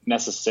shouldn't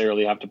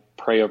necessarily have to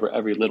pray over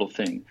every little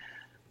thing.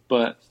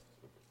 But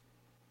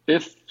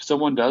if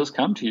someone does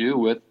come to you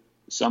with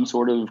some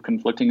sort of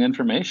conflicting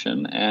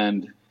information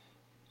and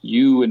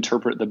you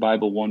interpret the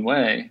Bible one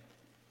way,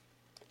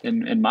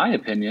 in my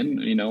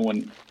opinion,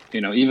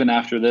 even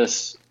after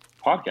this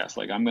podcast,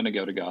 like, I'm going to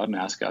go to God and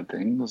ask God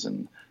things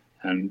and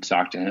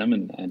talk to him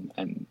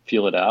and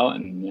feel it out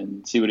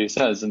and see what he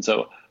says. And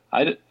so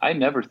I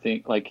never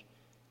think, like,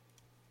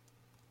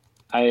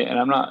 and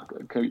I'm not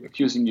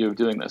accusing you of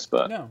doing this,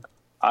 but no.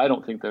 I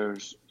don't think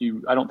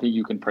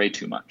you can pray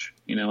too much.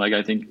 Like,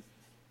 I think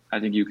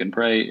you can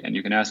pray and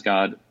you can ask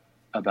God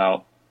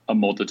about a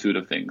multitude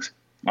of things.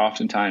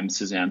 Oftentimes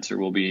his answer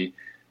will be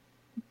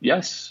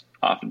yes.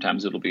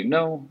 Oftentimes it'll be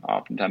no.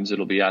 Oftentimes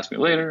it'll be ask me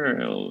later,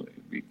 or it'll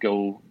be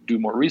go do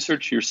more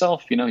research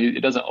yourself.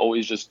 It doesn't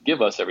always just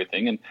give us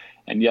everything.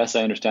 And yes,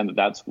 I understand that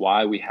that's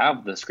why we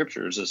have the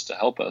Scriptures, is to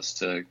help us,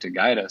 to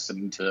guide us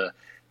and to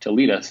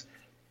lead us.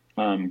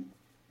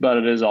 But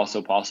it is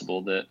also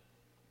possible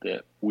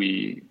that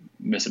we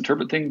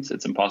misinterpret things.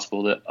 It's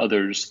impossible that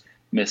others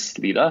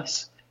mislead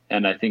us.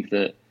 And I think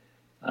that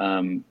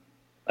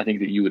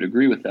you would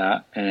agree with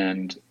that.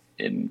 And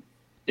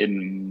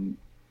in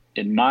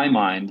my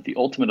mind, the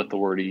ultimate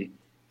authority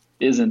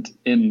isn't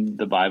in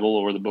the Bible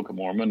or the Book of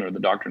Mormon or the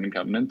Doctrine and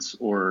Covenants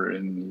or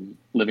in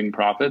living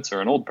prophets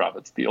or in old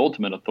prophets. The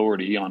ultimate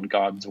authority on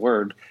God's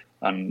word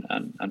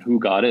and who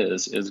God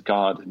is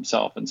God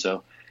himself. And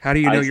so, how do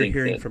you know you're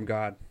hearing from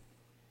God?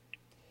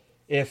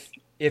 If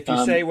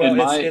you say, well,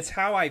 it's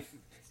how I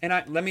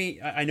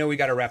know we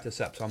got to wrap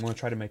this up, so I'm going to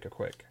try to make it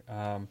quick.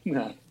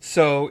 Yeah.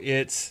 So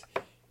it's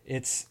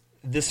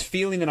this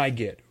feeling that I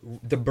get,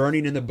 the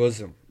burning in the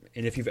bosom.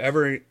 And if you've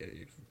ever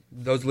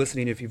those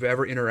listening, if you've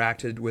ever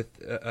interacted with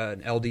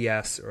an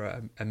LDS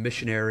or a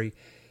missionary,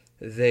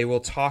 they will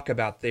talk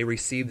about they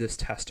receive this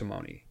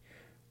testimony.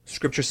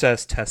 Scripture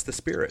says, test the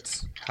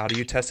spirits. How do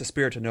you test the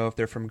spirit to know if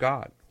they're from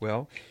God?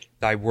 Well,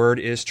 thy word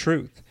is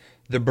truth.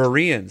 The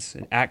Bereans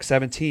in Acts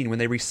 17, when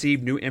they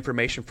received new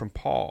information from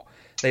Paul,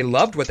 they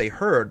loved what they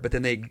heard, but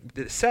then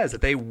it says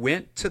that they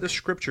went to the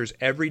Scriptures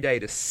every day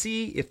to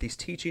see if these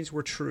teachings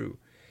were true.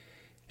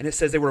 And it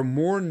says they were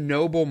more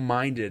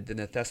noble-minded than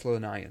the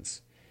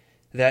Thessalonians,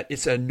 that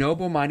it's a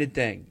noble-minded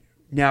thing.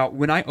 Now,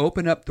 when I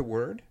open up the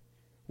Word,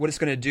 what it's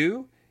going to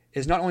do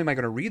is not only am I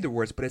going to read the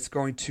words, but it's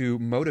going to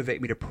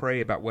motivate me to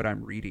pray about what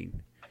I'm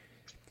reading.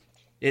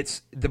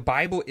 The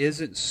Bible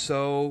isn't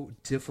so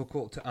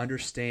difficult to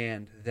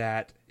understand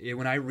that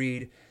when I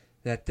read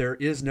that there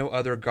is no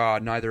other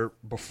God, neither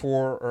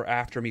before or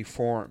after me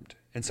formed,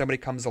 and somebody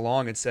comes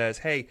along and says,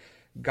 hey,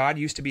 God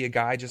used to be a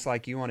guy just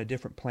like you on a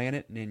different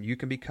planet, and you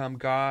can become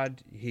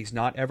God. He's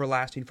not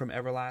everlasting from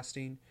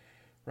everlasting,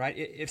 right?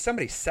 If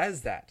somebody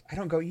says that, I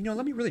don't go,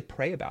 let me really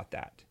pray about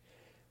that.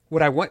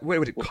 What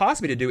would it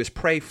cause me to do is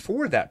pray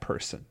for that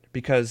person,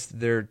 because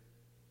they're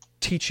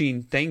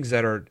teaching things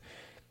that are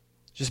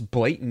just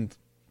blatant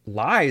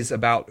lies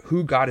about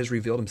who God has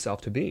revealed himself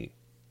to be.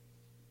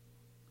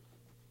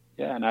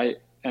 Yeah,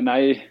 and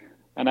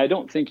I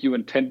don't think you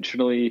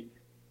intentionally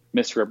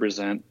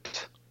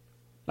misrepresent.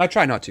 I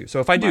try not to.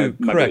 So if I do,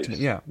 correct me.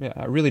 Yeah,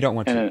 I really don't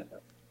want to.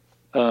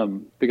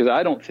 Because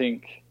I don't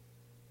think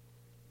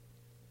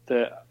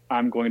that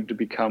I'm going to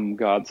become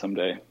God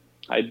someday.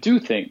 I do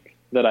think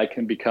that I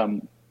can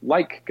become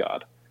like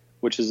God,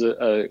 which is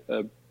a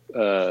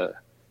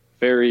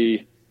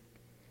very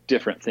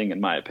different thing in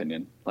my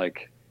opinion.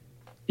 Like,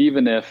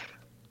 even if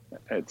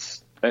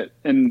it's,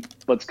 and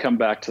let's come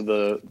back to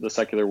the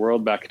secular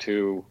world, back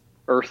to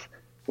Earth,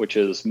 which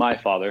is my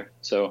father.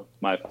 So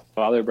my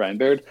father, Brian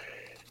Baird,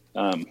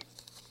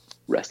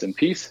 rest in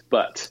peace.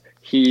 But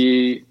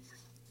he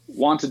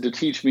wanted to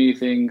teach me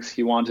things.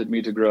 He wanted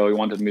me to grow. He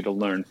wanted me to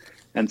learn.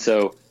 And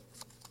so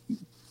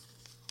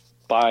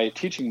by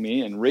teaching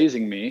me and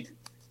raising me,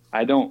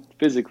 I don't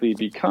physically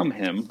become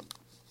him,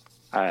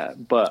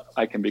 but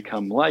I can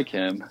become like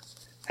him.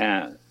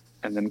 And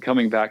then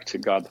coming back to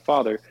God the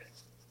Father,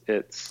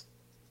 it's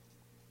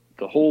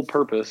the whole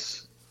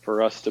purpose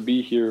for us to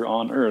be here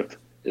on earth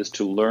is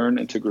to learn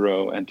and to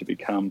grow and to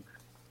become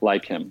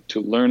like him, to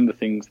learn the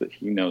things that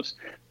he knows,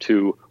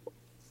 to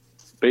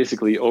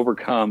basically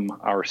overcome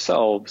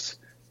ourselves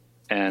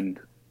and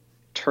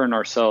turn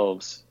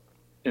ourselves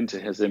into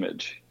his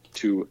image,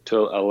 to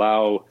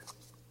allow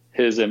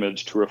his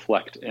image to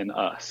reflect in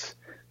us,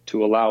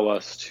 to allow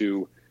us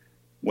to,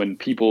 when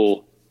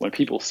people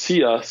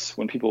see us,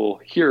 when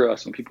people hear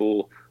us, when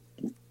people,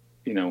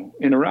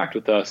 interact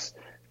with us,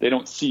 they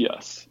don't see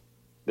us.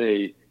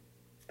 They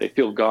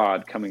feel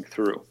God coming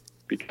through,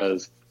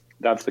 because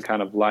that's the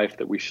kind of life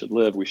that we should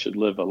live. We should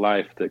live a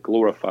life that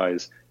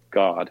glorifies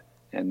God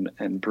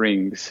and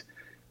brings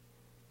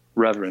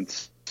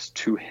reverence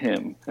to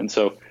him. And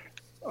so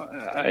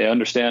I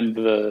understand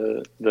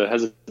the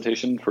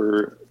hesitation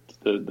for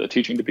the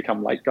teaching to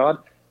become like God,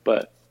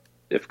 but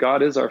if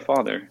God is our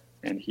Father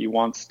and he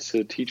wants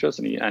to teach us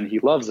and he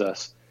loves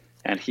us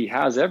and he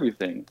has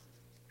everything,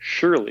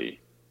 surely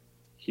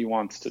he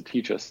wants to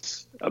teach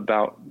us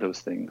about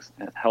those things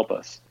and help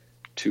us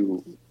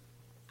to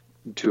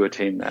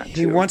attain that.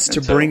 He wants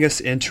to bring us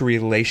into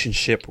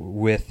relationship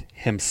with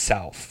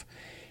himself.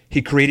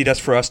 He created us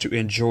for us to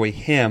enjoy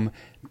him.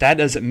 That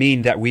doesn't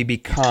mean that we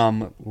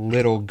become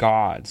little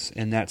gods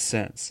in that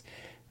sense.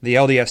 The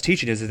LDS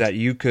teaching is that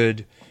you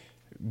could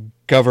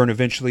govern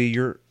eventually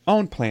your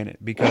own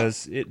planet,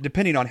 because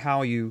depending on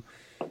how you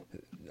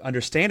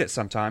understand it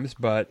sometimes,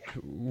 but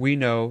we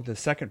know the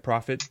second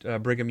prophet,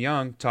 Brigham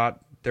Young,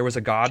 taught there was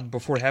a God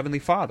before Heavenly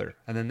Father,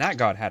 and then that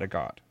God had a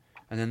God,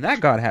 and then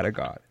that God had a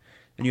God.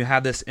 And you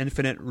have this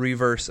infinite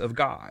reverse of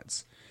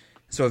gods.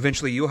 So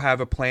eventually you'll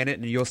have a planet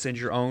and you'll send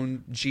your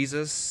own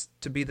Jesus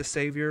to be the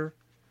Savior.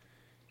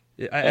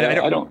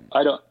 I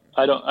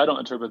don't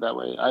interpret that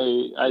way.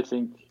 I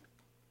think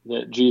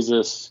that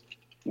Jesus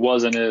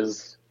was and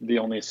is the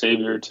only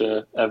Savior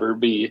to ever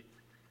be,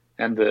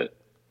 and that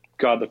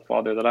God the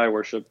Father that I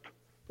worship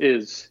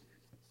is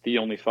the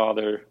only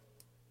Father,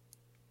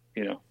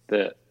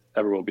 that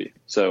ever will be.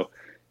 So,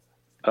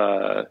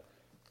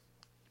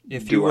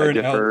 if you were an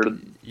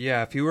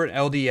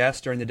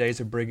LDS during the days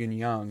of Brigham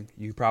Young,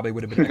 you probably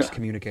would have been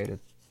excommunicated.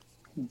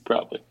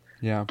 Probably.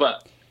 Yeah.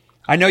 But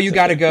I know you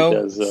got to go.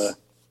 Because,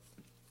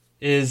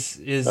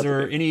 is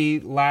there any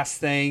last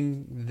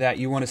thing that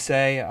you want to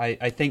say?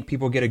 I think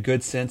people get a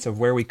good sense of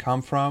where we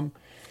come from.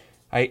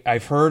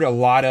 I've heard a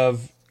lot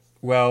of,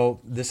 well,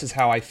 this is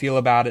how I feel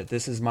about it.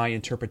 This is my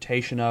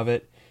interpretation of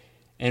it.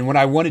 And what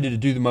I wanted to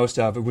do the most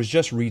of it was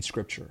just read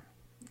Scripture.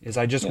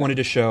 I just wanted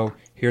to show,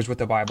 here's what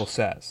the Bible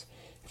says.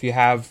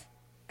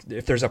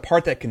 If there's a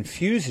part that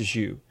confuses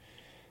you,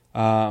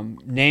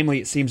 namely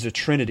it seems a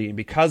Trinity, and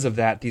because of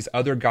that, these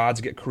other gods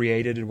get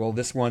created, and well,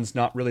 this one's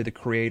not really the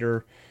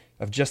creator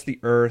of just the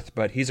earth,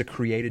 but he's a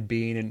created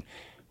being, and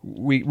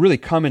we really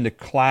come into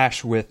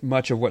clash with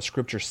much of what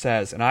Scripture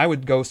says. And I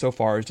would go so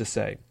far as to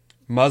say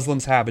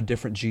Muslims have a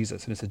different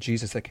Jesus, and it's a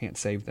Jesus that can't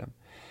save them.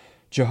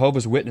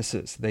 Jehovah's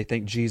Witnesses, they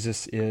think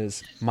Jesus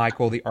is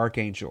Michael the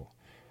Archangel.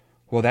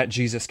 Well, that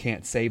Jesus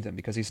can't save them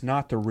because he's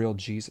not the real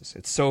Jesus.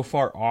 It's so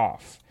far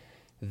off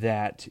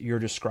that you're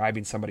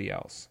describing somebody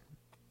else.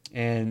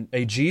 And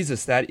a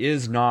Jesus that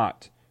is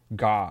not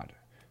God,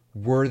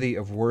 worthy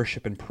of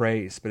worship and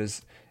praise, but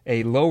is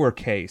a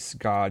lowercase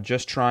God,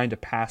 just trying to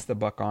pass the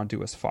buck on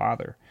to his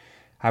Father.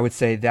 I would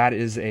say that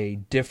is a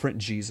different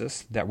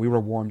Jesus that we were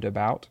warned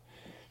about.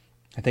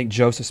 I think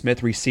Joseph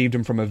Smith received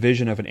him from a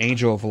vision of an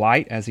angel of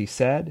light, as he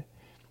said.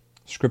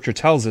 Scripture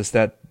tells us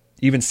that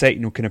even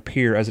Satan can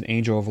appear as an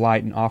angel of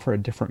light and offer a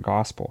different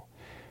gospel.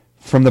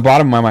 From the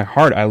bottom of my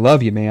heart, I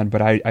love you, man,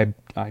 but I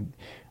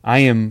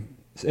am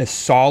as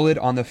solid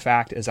on the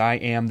fact as I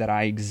am that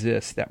I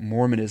exist, that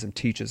Mormonism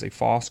teaches a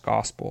false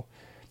gospel,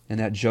 and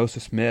that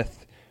Joseph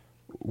Smith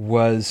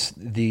was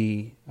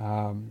the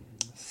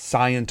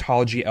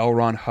Scientology L.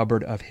 Ron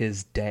Hubbard of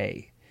his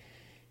day.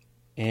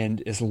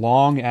 And as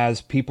long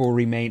as people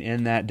remain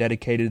in that,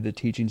 dedicated to the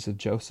teachings of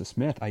Joseph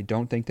Smith, I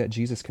don't think that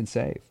Jesus can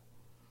save.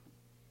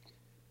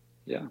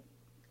 Yeah.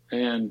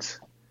 And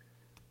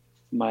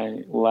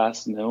my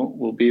last note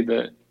will be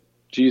that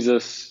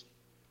Jesus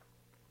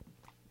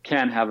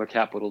can have a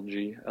capital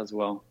G as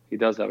well. He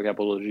does have a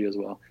capital G as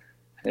well.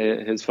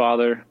 His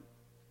Father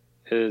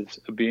is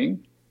a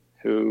being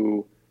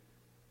who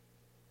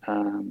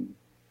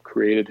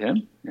created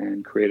him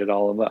and created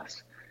all of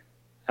us.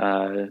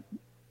 The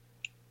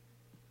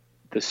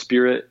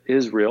Spirit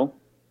is real.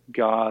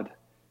 God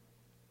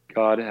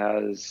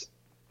has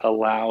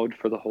allowed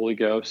for the Holy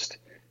Ghost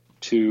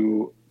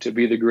to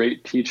be the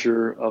great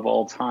teacher of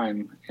all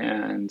time.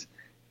 And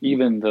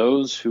even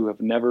those who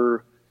have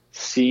never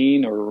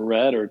seen or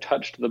read or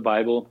touched the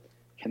Bible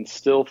can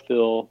still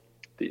feel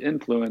the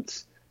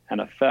influence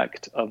and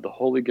effect of the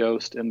Holy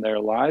Ghost in their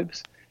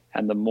lives.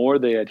 And the more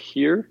they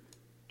adhere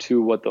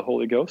to what the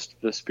Holy Ghost,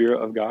 the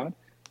Spirit of God,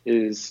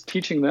 is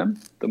teaching them,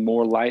 the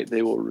more light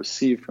they will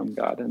receive from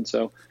God. And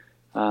so,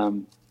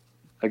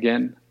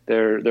 again,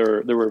 there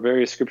were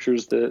various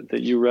scriptures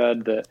that you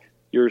read that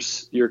your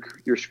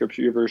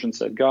scripture, your version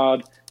said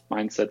God,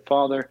 mine said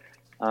Father.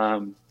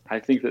 I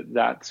think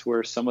that's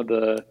where some of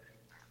the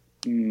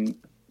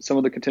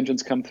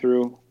contentions come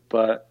through.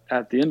 But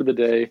at the end of the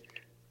day,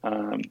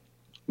 I'm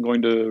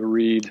going to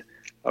read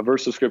a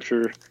verse of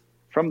scripture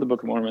from the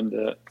Book of Mormon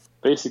that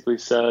basically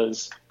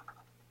says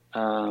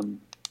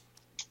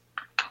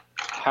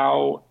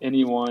how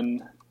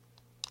anyone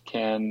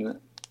can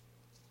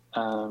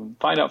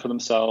find out for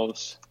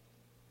themselves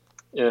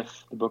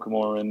if the Book of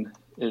Mormon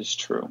is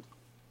true.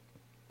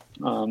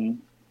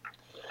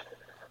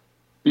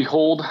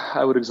 Behold,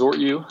 I would exhort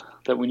you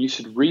that when you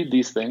should read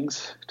these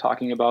things,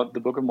 talking about the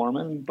Book of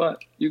Mormon,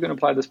 but you can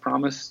apply this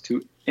promise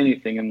to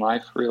anything in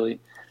life, really.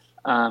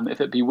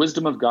 If it be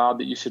wisdom of God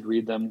that you should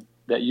read them,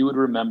 that you would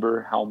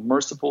remember how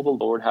merciful the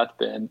Lord hath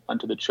been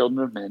unto the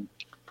children of men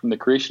from the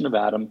creation of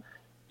Adam,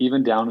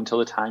 even down until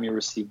the time you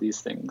receive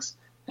these things,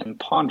 and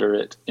ponder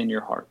it in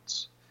your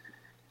hearts.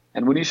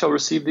 And when you shall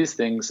receive these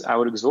things, I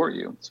would exhort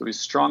you. So he's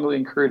strongly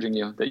encouraging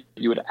you that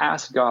you would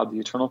ask God, the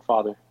eternal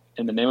Father,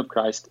 in the name of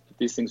Christ, if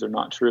these things are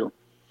not true.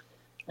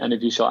 And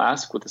if you shall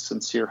ask with a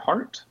sincere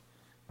heart,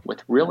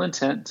 with real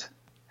intent,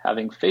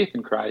 having faith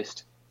in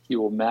Christ, he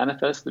will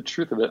manifest the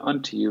truth of it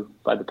unto you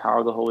by the power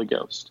of the Holy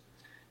Ghost.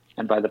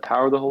 And by the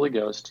power of the Holy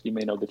Ghost, you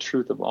may know the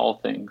truth of all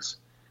things.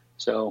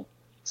 So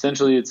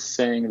essentially it's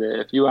saying that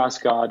if you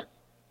ask God,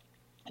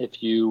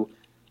 if you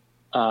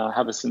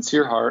have a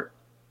sincere heart,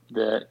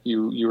 that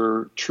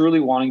you're truly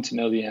wanting to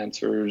know the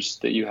answers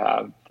that you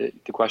have, the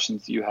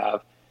questions that you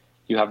have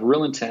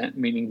real intent,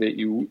 meaning that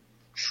you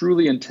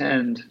truly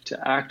intend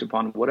to act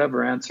upon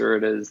whatever answer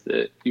it is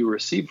that you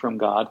receive from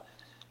God,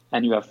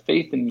 and you have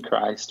faith in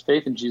Christ,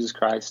 faith in Jesus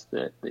Christ,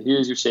 that he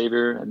is your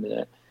Savior, and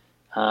that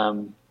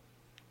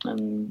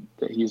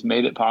he's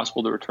made it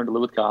possible to return to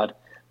live with God,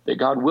 that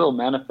God will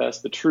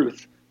manifest the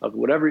truth of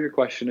whatever your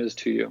question is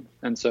to you.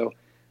 And so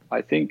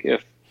I think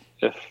if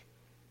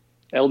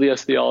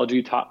LDS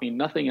theology taught me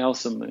nothing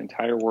else in the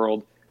entire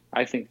world,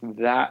 I think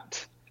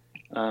that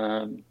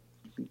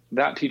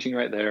teaching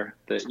right there,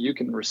 that you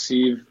can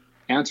receive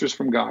answers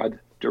from God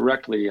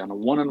directly on a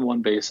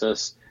one-on-one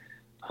basis,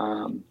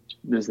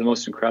 is the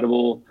most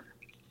incredible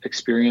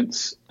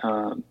experience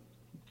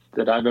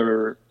that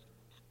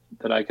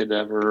I could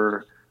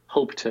ever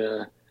hope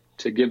to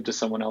give to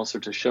someone else or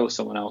to show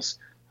someone else,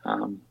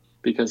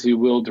 because he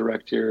will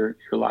direct your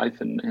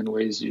life in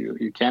ways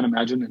you can't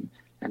imagine,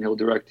 and he'll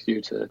direct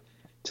you to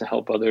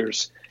help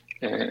others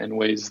in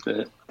ways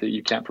that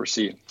you can't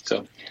foresee.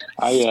 So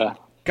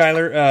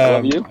Skyler,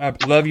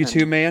 I love you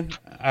too, man.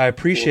 I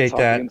appreciate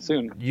that.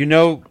 Soon. You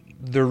know,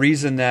 the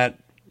reason that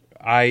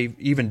I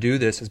even do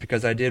this is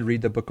because I did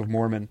read the Book of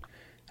Mormon,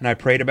 and I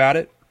prayed about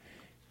it,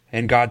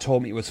 and God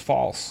told me it was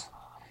false.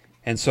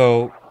 And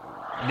so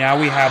now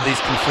we have these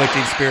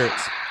conflicting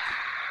spirits.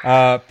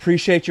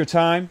 Appreciate your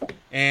time,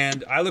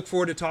 and I look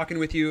forward to talking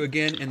with you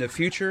again in the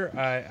future.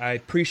 I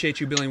appreciate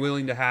you being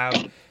willing to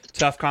have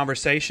tough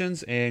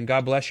conversations, and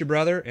God bless you,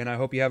 brother, and I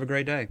hope you have a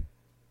great day.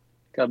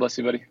 God bless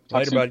you, buddy. Talk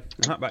Later, soon.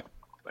 buddy. Bye.